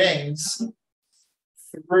see the wings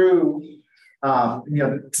through,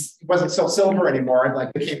 it wasn't so silver anymore, it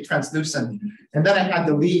like became translucent. And then I had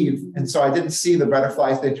to leave. And so I didn't see the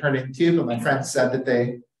butterflies they turned into, but my friend said that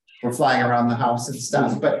they were flying around the house and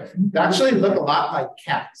stuff. But they actually look a lot like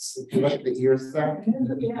cats. If you look at the ears there,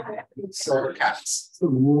 sort of cats.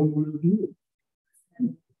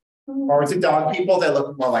 Or is it dog people? They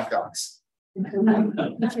look more like dogs. And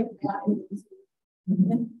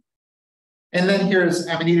then here's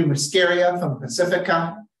Amanita muscaria from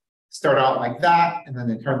Pacifica. Start out like that, and then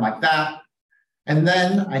they turn like that. And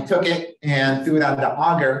then I took it and threw it onto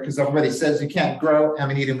agar, because everybody says you can't grow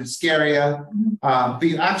Amanita muscaria, but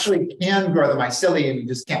you actually can grow the mycelium, you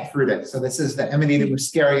just can't fruit it. So this is the Amanita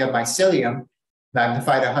muscaria mycelium,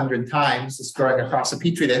 magnified 100 times. It's growing across a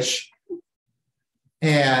petri dish.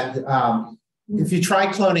 And if you try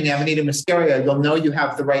cloning Amanita muscaria, you'll know you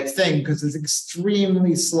have the right thing because it's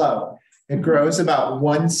extremely slow. It grows about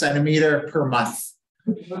 1 centimeter per month.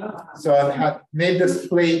 So I've made this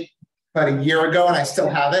plate about a year ago and I still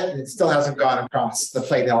have it, and it still hasn't gone across the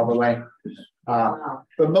plate all the way.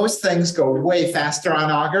 But most things go way faster on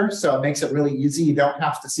agar, so it makes it really easy. You don't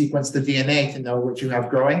have to sequence the DNA to know what you have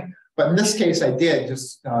growing. But in this case, I did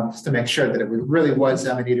just to make sure that it really was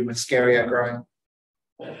Amanita muscaria growing.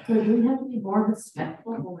 So do we have to be more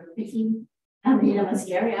respectful when we're picking Amanita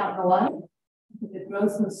muscaria out in the wild? If it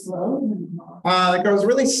grows so slow? It grows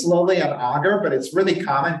really slowly on agar, but it's really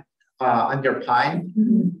common under pine.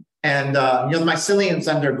 And the mycelium's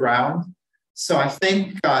underground. So I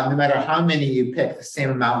think no matter how many you pick, the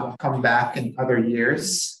same amount will come back in other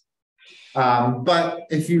years. But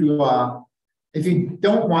if you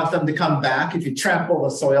don't want them to come back, if you trample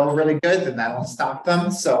the soil really good, then that'll stop them.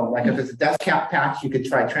 So like if it's a death cap patch, you could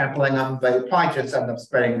try trampling them, but you probably just end up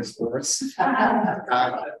spreading the spores.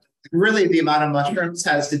 Really, the amount of mushrooms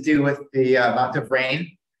has to do with the amount of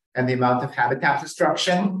rain and the amount of habitat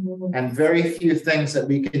destruction. And very few things that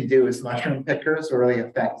we can do as mushroom pickers really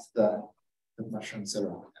affect the mushrooms that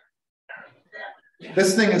are out there.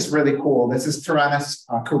 This thing is really cool. This is Tyrannus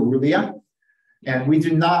caerulea. And we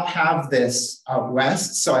do not have this out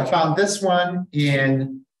west. So I found this one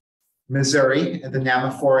in Missouri at the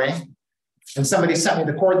Namaphore. And somebody sent me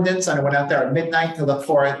the coordinates and I went out there at midnight to look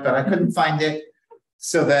for it, but I couldn't find it.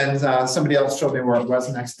 So then somebody else showed me where it was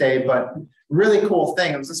the next day. But really cool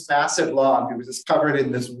thing, it was this massive log. It was just covered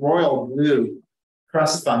in this royal blue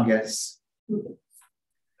crust fungus.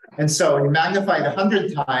 And so when you magnify it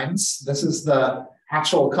 100 times, this is the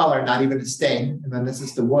actual color, not even a stain. And then this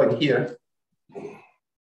is the wood here.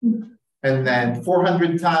 And then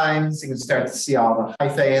 400 times, you can start to see all the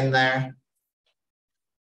hyphae in there.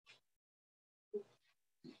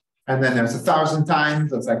 And then there's 1,000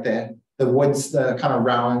 times, it's like the wood's the kind of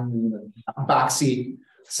round, boxy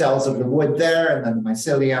cells of the wood there, and then the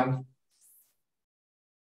mycelium.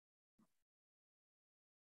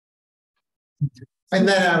 And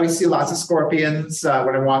then we see lots of scorpions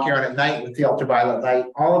when I'm walking around at night with the ultraviolet light.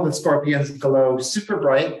 All of the scorpions glow super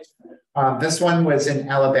bright. This one was in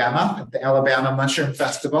Alabama at the Alabama Mushroom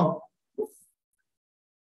Festival.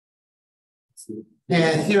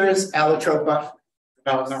 And here is Allotropa,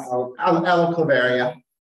 Alloclavaria.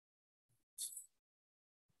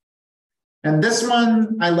 And this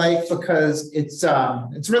one I like because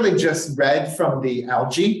it's really just red from the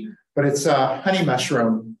algae, but it's a honey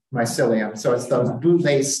mushroom mycelium. So it's those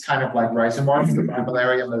bootlace kind of like rhizomorphs, the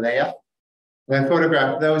Armillaria malea. And I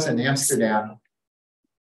photographed those in Amsterdam.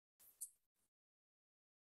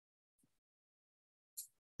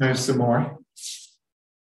 There's some more.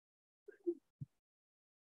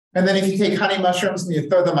 And then if you take honey mushrooms and you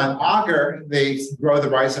throw them on agar, they grow the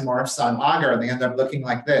rhizomorphs on agar and they end up looking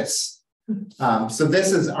like this. So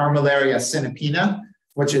this is Armillaria sinapina,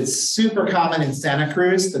 which is super common in Santa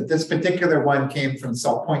Cruz, but this particular one came from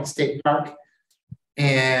Salt Point State Park.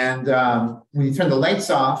 And when you turn the lights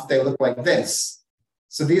off, they look like this.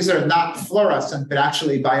 So these are not fluorescent, but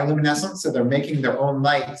actually bioluminescent, so they're making their own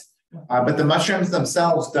light. But the mushrooms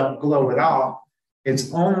themselves don't glow at all.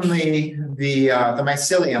 It's only the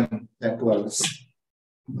mycelium that glows.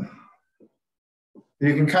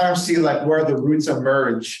 You can kind of see like where the roots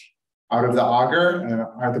emerge out of the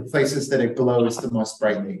agar are the places that it glows the most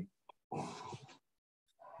brightly.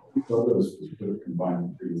 Photos could have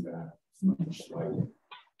combined through that.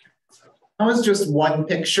 That was just one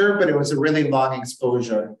picture, but it was a really long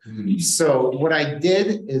exposure. So what I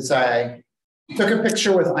did is I took a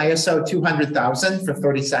picture with ISO 200,000 for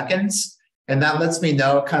 30 seconds. And that lets me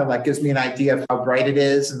know, kind of like gives me an idea of how bright it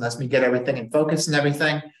is and lets me get everything in focus and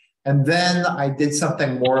everything. And then I did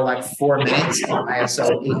something more like 4 minutes on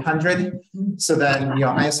ISO 800. So then,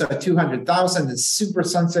 ISO 200,000 is super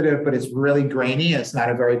sensitive, but it's really grainy. It's not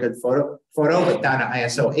a very good photo. But down at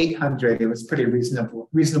ISO 800, it was pretty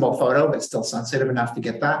reasonable photo, but still sensitive enough to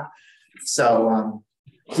get that. So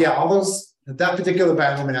yeah, all those, that particular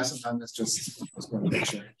bioluminescent one is just one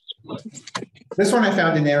picture. This one I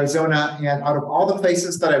found in Arizona, and out of all the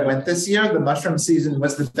places that I went this year, the mushroom season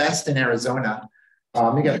was the best in Arizona.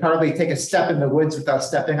 You can hardly take a step in the woods without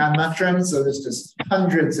stepping on mushrooms. So there's just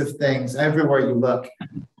hundreds of things everywhere you look.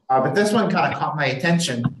 But this one kind of caught my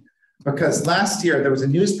attention because last year there was a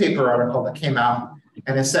newspaper article that came out,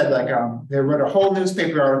 and it said like they wrote a whole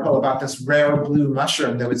newspaper article about this rare blue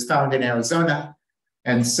mushroom that was found in Arizona.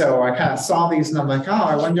 And so I kind of saw these and I'm like, oh,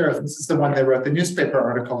 I wonder if this is the one they wrote the newspaper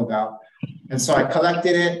article about. And so I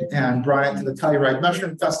collected it and brought it to the Telluride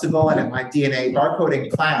Mushroom Festival, and in my DNA barcoding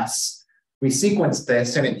class, we sequenced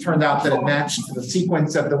this, and it turned out that it matched the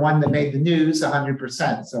sequence of the one that made the news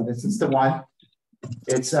 100%. So this is the one.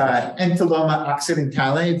 It's Entoloma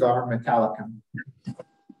occidentale var metallicum.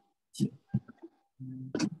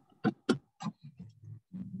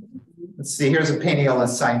 Let's see, here's a Paneola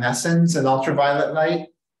senescens in ultraviolet light.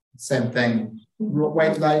 Same thing,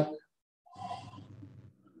 white light.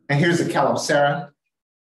 And here's a Calopsera.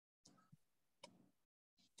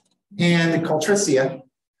 And the Coltricia.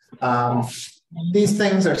 These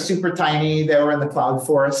things are super tiny. They were in the cloud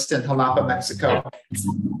forest in Jalapa, Mexico.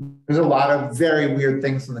 There's a lot of very weird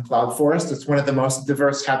things in the cloud forest. It's one of the most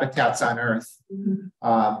diverse habitats on Earth.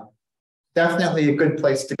 Definitely a good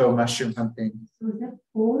place to go mushroom hunting. So is that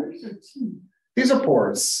pores or teeth? These are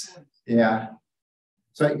pores. Yeah.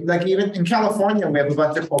 So like even in California, we have a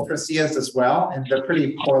bunch of Coltricias as well, and they're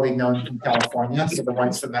pretty poorly known from California. So the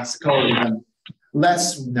ones from Mexico are even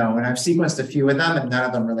less known. I've sequenced a few of them, and none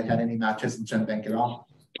of them really had any matches in GenBank at all.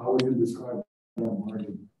 How would you describe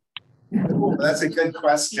margin? Well, that's a good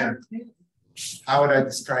question. How would I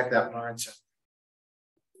describe that margin?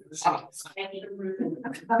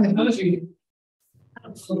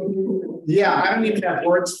 Yeah, I don't even have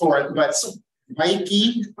words for it, but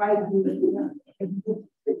spiky.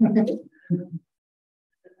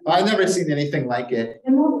 I've never seen anything like it.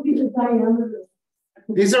 And what would be the diameter?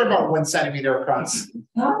 These are about 1 centimeter across.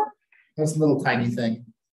 That's a little tiny thing.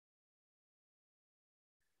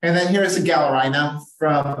 And then here's a Galerina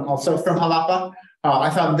also from Jalapa. I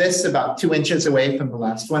found this about 2 inches away from the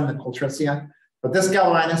last one, the Coltricia. But this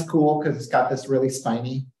Galerina is cool because it's got this really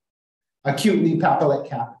spiny, acutely papillate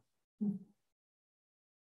cap.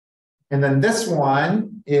 And then this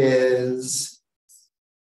one is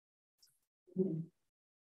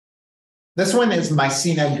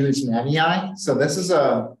Mycena guzmanii. So this is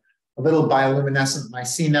a little bioluminescent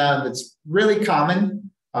Mycena that's really common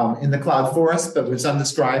in the cloud forest, but was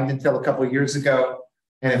undescribed until a couple of years ago.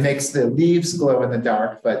 And it makes the leaves glow in the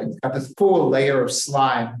dark, but it's got this cool layer of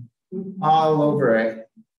slime all over it.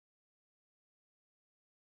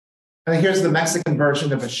 And here's the Mexican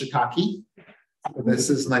version of a shiitake. So this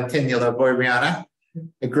is Lentinula boyriana.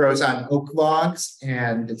 It grows on oak logs,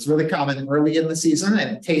 and it's really common early in the season,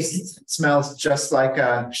 and it smells just like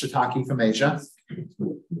a shiitake from Asia,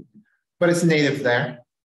 but it's native there.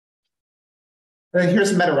 And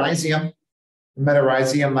here's Metarhizium.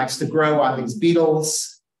 Metarhizium likes to grow on these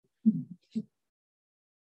beetles.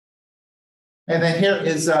 And then here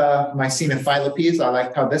is Mycena phylopes. I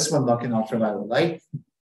like how this one looked in ultraviolet light.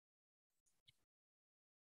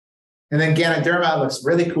 And then Ganoderma looks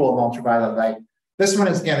really cool in ultraviolet light. This one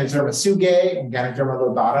is Ganoderma sugae and Ganoderma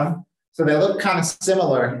lobatum. So they look kind of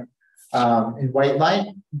similar in white light,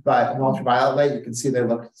 but in ultraviolet light, you can see they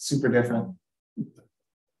look super different.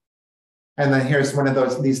 And then here's one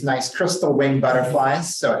of these nice crystal wing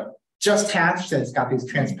butterflies. So it just hatched, and it's got these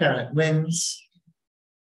transparent wings.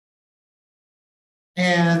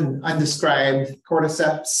 And undescribed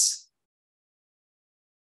cordyceps.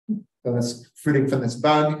 So that's fruiting from this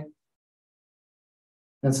bug.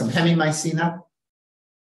 And some Hemimycena.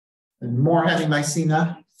 And more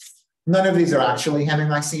Hemimycena. None of these are actually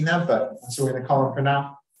Hemimycena, but that's what we're going to call them for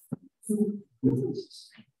now.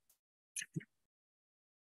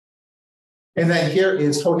 And then here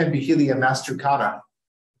is Hohenbuchelia mastrucata.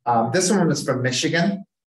 This one was from Michigan,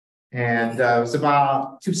 and it was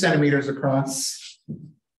about 2 centimeters across.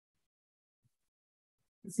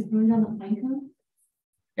 Is it growing on the pine cone?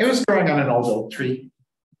 It was growing on an old oak tree.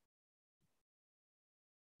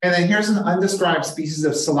 And then here's an undescribed species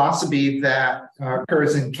of psilocybe that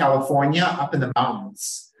occurs in California up in the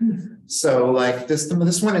mountains. So like this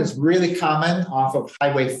one is really common off of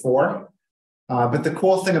Highway 4. But the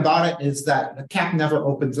cool thing about it is that the cap never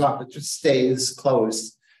opens up, it just stays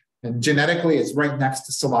closed. And genetically, it's right next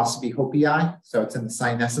to Psilocybe hopeyi, so it's in the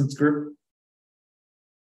cyanescens group.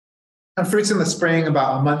 And fruits in the spring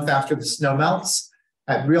about a month after the snow melts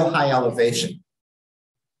at real high elevation.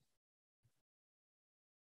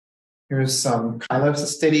 Here's some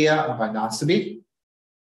Chylocystidea of Inocybe.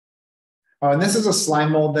 Oh, and this is a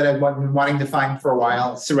slime mold that I've been wanting to find for a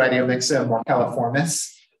while, Serratiomyxa morelliformis.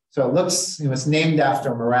 So it looks, it was named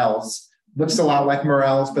after morels. Looks a lot like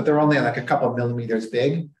morels, but they're only like a couple millimeters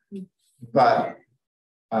big. But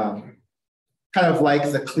kind of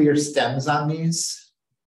like the clear stems on these.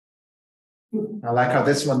 I like how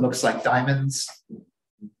this one looks like diamonds.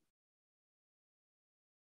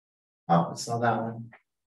 Oh, I saw that one.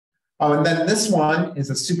 Oh, and then this one is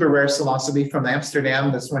a super rare psilocybe from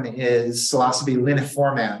Amsterdam. This one is Psilocybe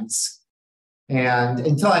liniformans. And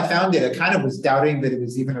until I found it, I kind of was doubting that it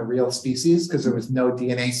was even a real species because there was no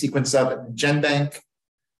DNA sequence of it in the GenBank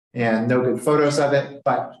and no good photos of it.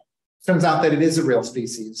 But turns out that it is a real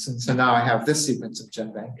species. And so now I have this sequence of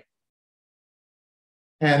GenBank.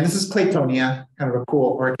 And this is Claytonia, kind of a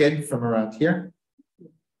cool orchid from around here.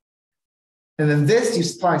 And then this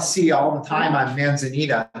you probably see all the time on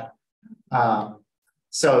Manzanita.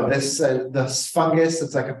 So this fungus,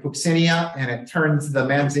 it's like a Puccinia, and it turns the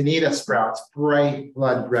Manzanita sprouts bright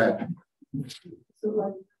blood red.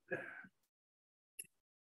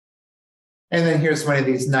 And then here's one of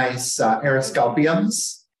these nice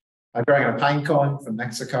Eriscalpiums, growing on a pine cone from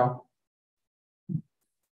Mexico.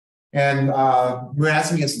 And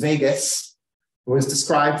Marasmius vegas was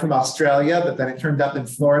described from Australia, but then it turned up in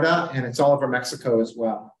Florida, and it's all over Mexico as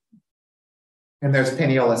well. And there's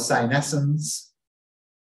Paniolus cyanescens.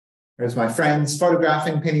 There's my friends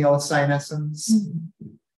photographing Paniolus cyanescens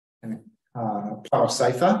and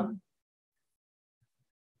Plaurocypha.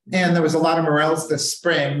 And there was a lot of morels this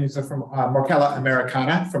spring. These are from Morchella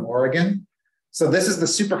americana from Oregon. So this is the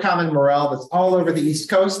super common morel that's all over the East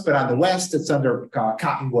Coast, but on the West, it's under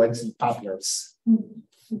cottonwoods and poplars.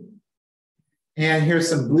 And here's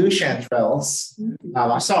some blue chanterelles.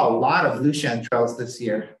 I saw a lot of blue chanterelles this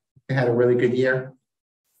year. They had a really good year.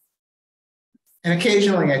 And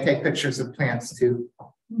occasionally I take pictures of plants too.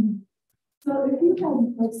 So if you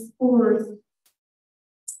had like spores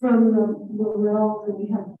from the morels and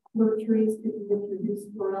you have fir trees, could you introduce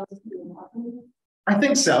morels to the water? I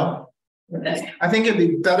think so. I think it'd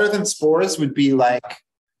be better than spores would be like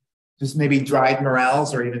just maybe dried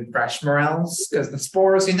morels or even fresh morels, because the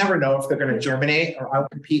spores, you never know if they're going to germinate or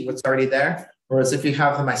outcompete what's already there. Whereas if you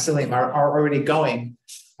have the mycelium are already going,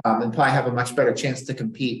 then probably have a much better chance to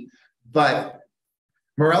compete. But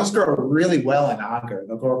morels grow really well in agar.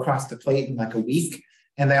 They'll go across the plate in like a week.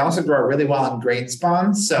 And they also grow really well in grain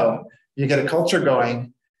spawn. So you get a culture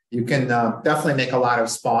going, you can definitely make a lot of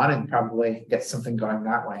spawn and probably get something going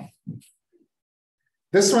that way.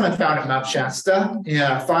 This one I found at Mount Shasta, and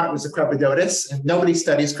I thought it was a Crepidotus, and nobody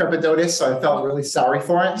studies Crepidotus, so I felt really sorry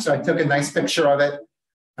for it. So I took a nice picture of it,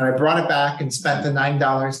 and I brought it back and spent the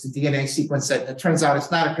 $9 to DNA sequence it. It turns out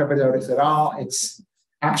it's not a Crepidotus at all. It's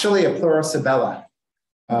actually a Plurosabella,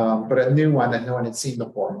 but a new one that no one had seen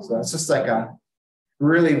before. So it's just like a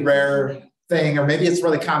really rare thing, or maybe it's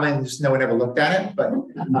really common, just no one ever looked at it, but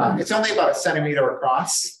it's only about 1 centimeter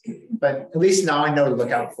across, but at least now I know to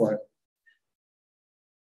look out for it.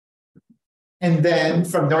 And then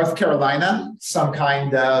from North Carolina, some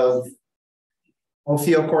kind of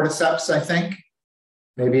Ophiocordyceps, I think,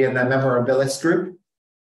 maybe in the Memorabilis group.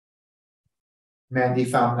 Mandy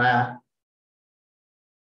found that.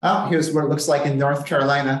 Oh, here's what it looks like in North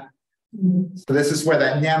Carolina. So this is where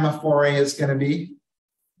that Namaphore is going to be.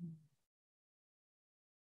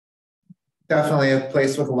 Definitely a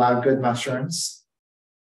place with a lot of good mushrooms.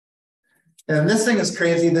 And this thing is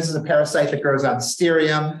crazy. This is a parasite that grows on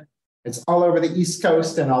Sterium. It's all over the East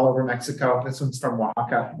Coast and all over Mexico. This one's from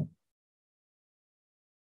Oaxaca.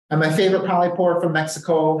 And my favorite polypore from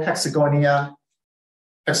Mexico, Hexagonia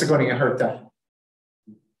hirta.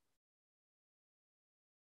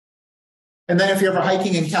 And then if you're ever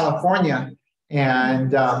hiking in California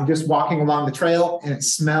and you're just walking along the trail and it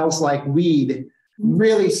smells like weed,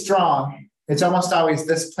 really strong, it's almost always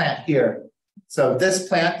this plant here. So this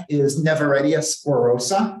plant is Nevaredia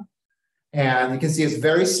sporosa. And you can see it's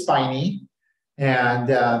very spiny, and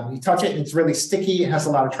you touch it and it's really sticky. It has a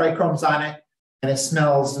lot of trichomes on it, and it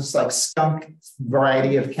smells just like skunk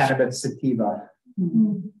variety of cannabis sativa.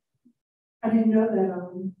 I didn't know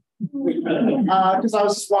that. Because I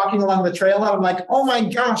was just walking along the trail and I'm like, oh my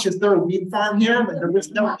gosh, is there a weed farm here? But there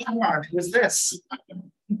was no weed farm, it was this.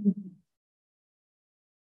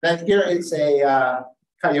 Then here is a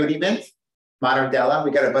coyote mint. Monardella.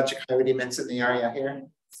 We got a bunch of coyote mints in the area here.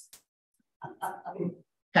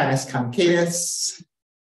 Canis concatus.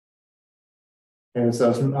 There's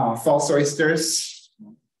those false oysters.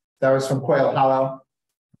 That was from Coyle Hollow.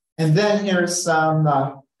 And then here's some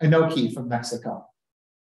enoki from Mexico.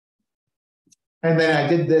 And then I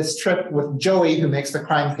did this trip with Joey, who makes the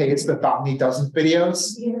Crime Pays but Botany Doesn't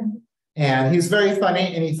videos. Yeah. And he's very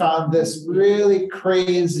funny, and he found this really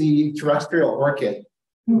crazy terrestrial orchid.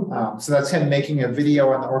 So that's him making a video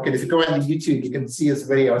on the orchid. If you go on YouTube, you can see his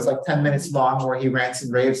video. It's like 10 minutes long where he rants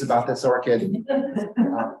and raves about this orchid.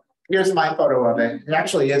 Here's my photo of it. It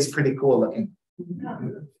actually is pretty cool looking.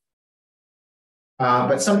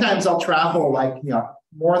 But sometimes I'll travel like,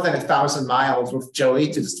 more than 1,000 miles with Joey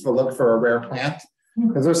to just to look for a rare plant.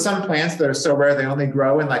 Because there's some plants that are so rare, they only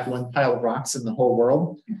grow in like one pile of rocks in the whole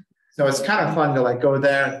world. So it's kind of fun to like go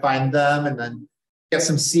there and find them and then get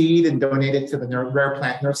some seed and donate it to the rare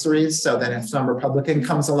plant nurseries. So then if some Republican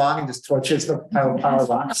comes along and just torches the pile of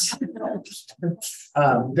rocks,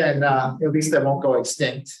 then at least they won't go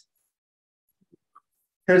extinct.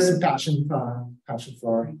 Here's some passion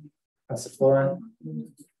flora, passiflora.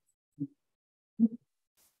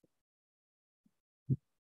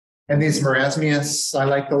 And these marasmias I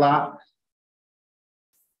like a lot.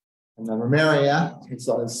 And the Romeria, it's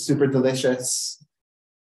super delicious.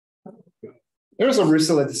 There's a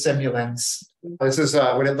Rusula dissimulans. This is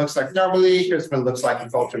what it looks like normally. Here's what it looks like in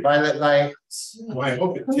ultraviolet light. Well, I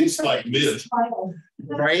hope it tastes like mint.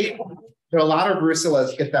 Right? There are a lot of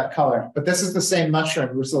Rusulas get that color, but this is the same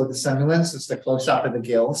mushroom, Rusula dissimulans. It's the close-up of the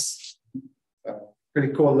gills.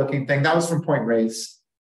 Pretty cool looking thing. That was from Point Reyes.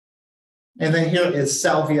 And then here is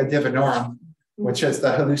Salvia divinorum, which is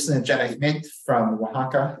the hallucinogenic mint from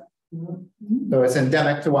Oaxaca. So it's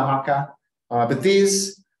endemic to Oaxaca. But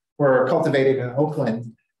these were cultivated in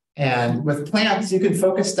Oakland. And with plants, you can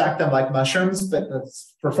focus stack them like mushrooms, but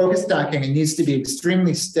for focus stacking, it needs to be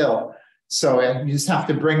extremely still. So you just have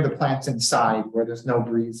to bring the plants inside where there's no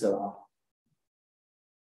breeze at all.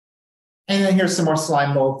 And then here's some more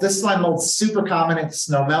slime mold. This slime mold is super common at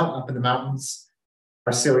snowmelt up in the mountains.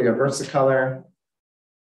 Arcelia versicolor.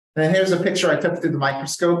 And here's a picture I took through the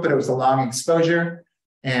microscope, but it was a long exposure.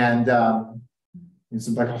 And there's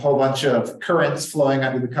like a whole bunch of currents flowing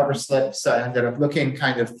under the cover slip. So it ended up looking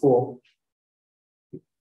kind of cool.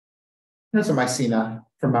 Here's a Mycena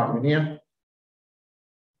from Mount Rainier.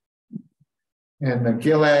 And the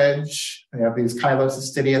gill edge, they have these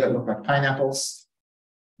Chylosestidia that look like pineapples.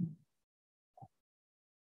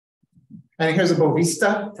 And here's a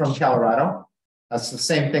Bovista from Colorado. That's the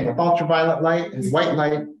same thing with ultraviolet light and white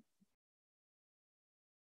light.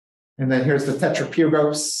 And then here's the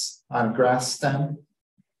Tetrapugos on grass stem.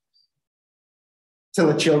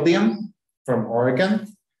 Tilichildium from Oregon.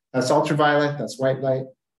 That's ultraviolet, that's white light.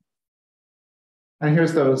 And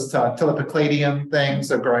here's those Tilipocladium things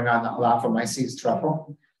that are growing on the Elaphomyces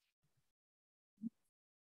truffle.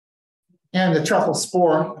 And the truffle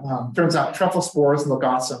spore, turns out truffle spores look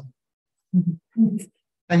awesome.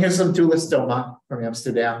 And here's some Dulistoma from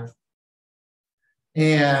Amsterdam.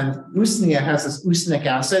 And Usnea has this usnic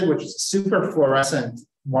acid, which is a super fluorescent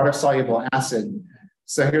water-soluble acid.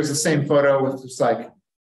 So here's the same photo with just like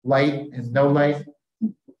light and no light.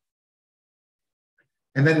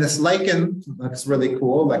 And then this lichen looks really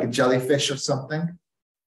cool, like a jellyfish or something.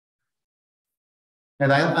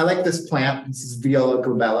 And I like this plant. This is Viola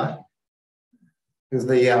glabella. Because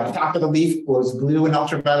the top of the leaf glows blue in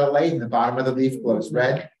ultraviolet light, and the bottom of the leaf glows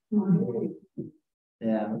red.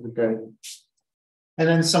 Yeah, that's good. And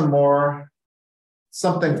then some more,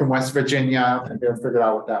 something from West Virginia. I never figured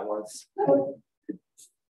out what that was.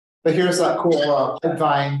 But here's that cool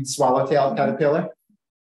vine swallowtail caterpillar.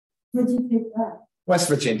 Where'd you pick that? West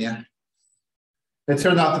Virginia. It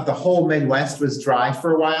turned out that the whole Midwest was dry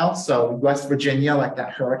for a while. So West Virginia, like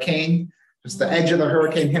that hurricane, just the edge of the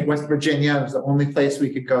hurricane hit West Virginia. It was the only place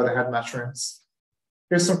we could go that had mushrooms.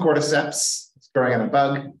 Here's some cordyceps. It's growing on a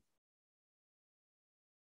bug.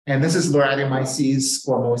 And this is Lauratiomyces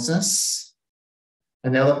squamosus.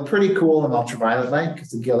 And they look pretty cool in ultraviolet light because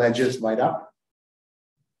the gill edges light up.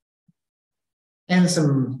 And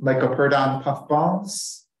some Lycoperdon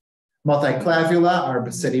puffballs. Multiclavula are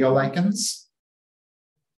basidiolichens.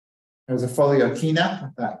 There's a Foliotina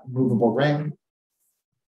with that movable ring.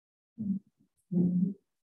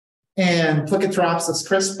 And Plicotropsis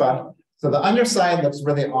crispa. So the underside looks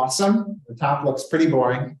really awesome. The top looks pretty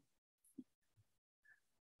boring.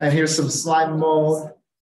 And here's some slime mold.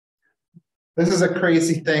 This is a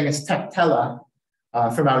crazy thing. It's Tectella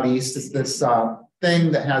from out east. It's this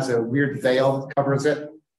thing that has a weird veil that covers it.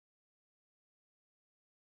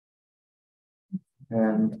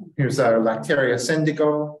 And here's our Lactaria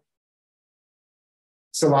syndico.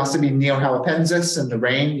 Psilocybe neohalopensis in the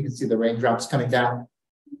rain. You can see the raindrops coming down.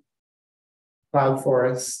 Cloud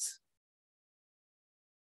forest.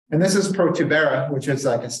 And this is Protubera, which is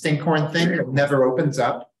like a stinkhorn thing that never opens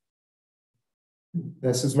up.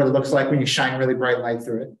 This is what it looks like when you shine really bright light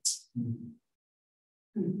through it.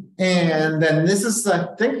 And then this is,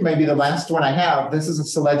 I think, maybe the last one I have. This is a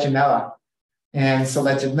Selaginella. And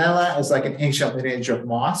Selaginella is like an ancient lineage of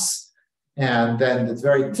moss. And then the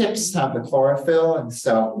very tips have the chlorophyll. And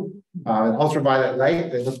so in ultraviolet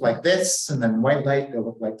light, they look like this. And then white light, they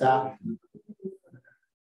look like that.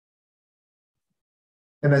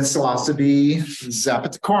 And then Psilocybe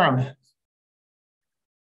zapaticorum.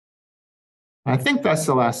 I think that's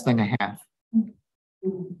the last thing I have.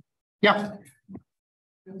 Yeah.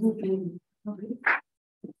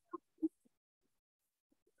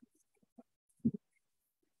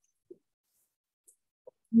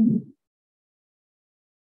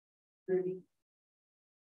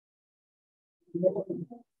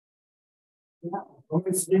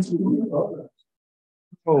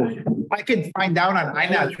 Oh, I can find out on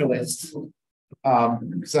iNaturalist.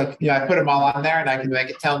 Because I put them all on there and I can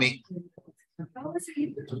make it tell me.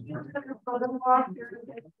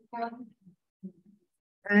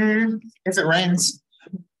 If it rains.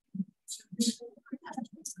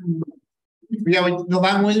 Yeah, the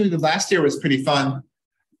one we did last year was pretty fun.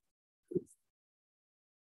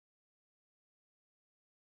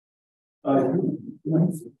 All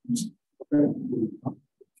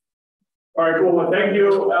right, cool. Well, thank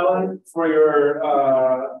you, Alan, for your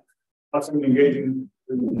awesome engaging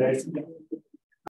presentation.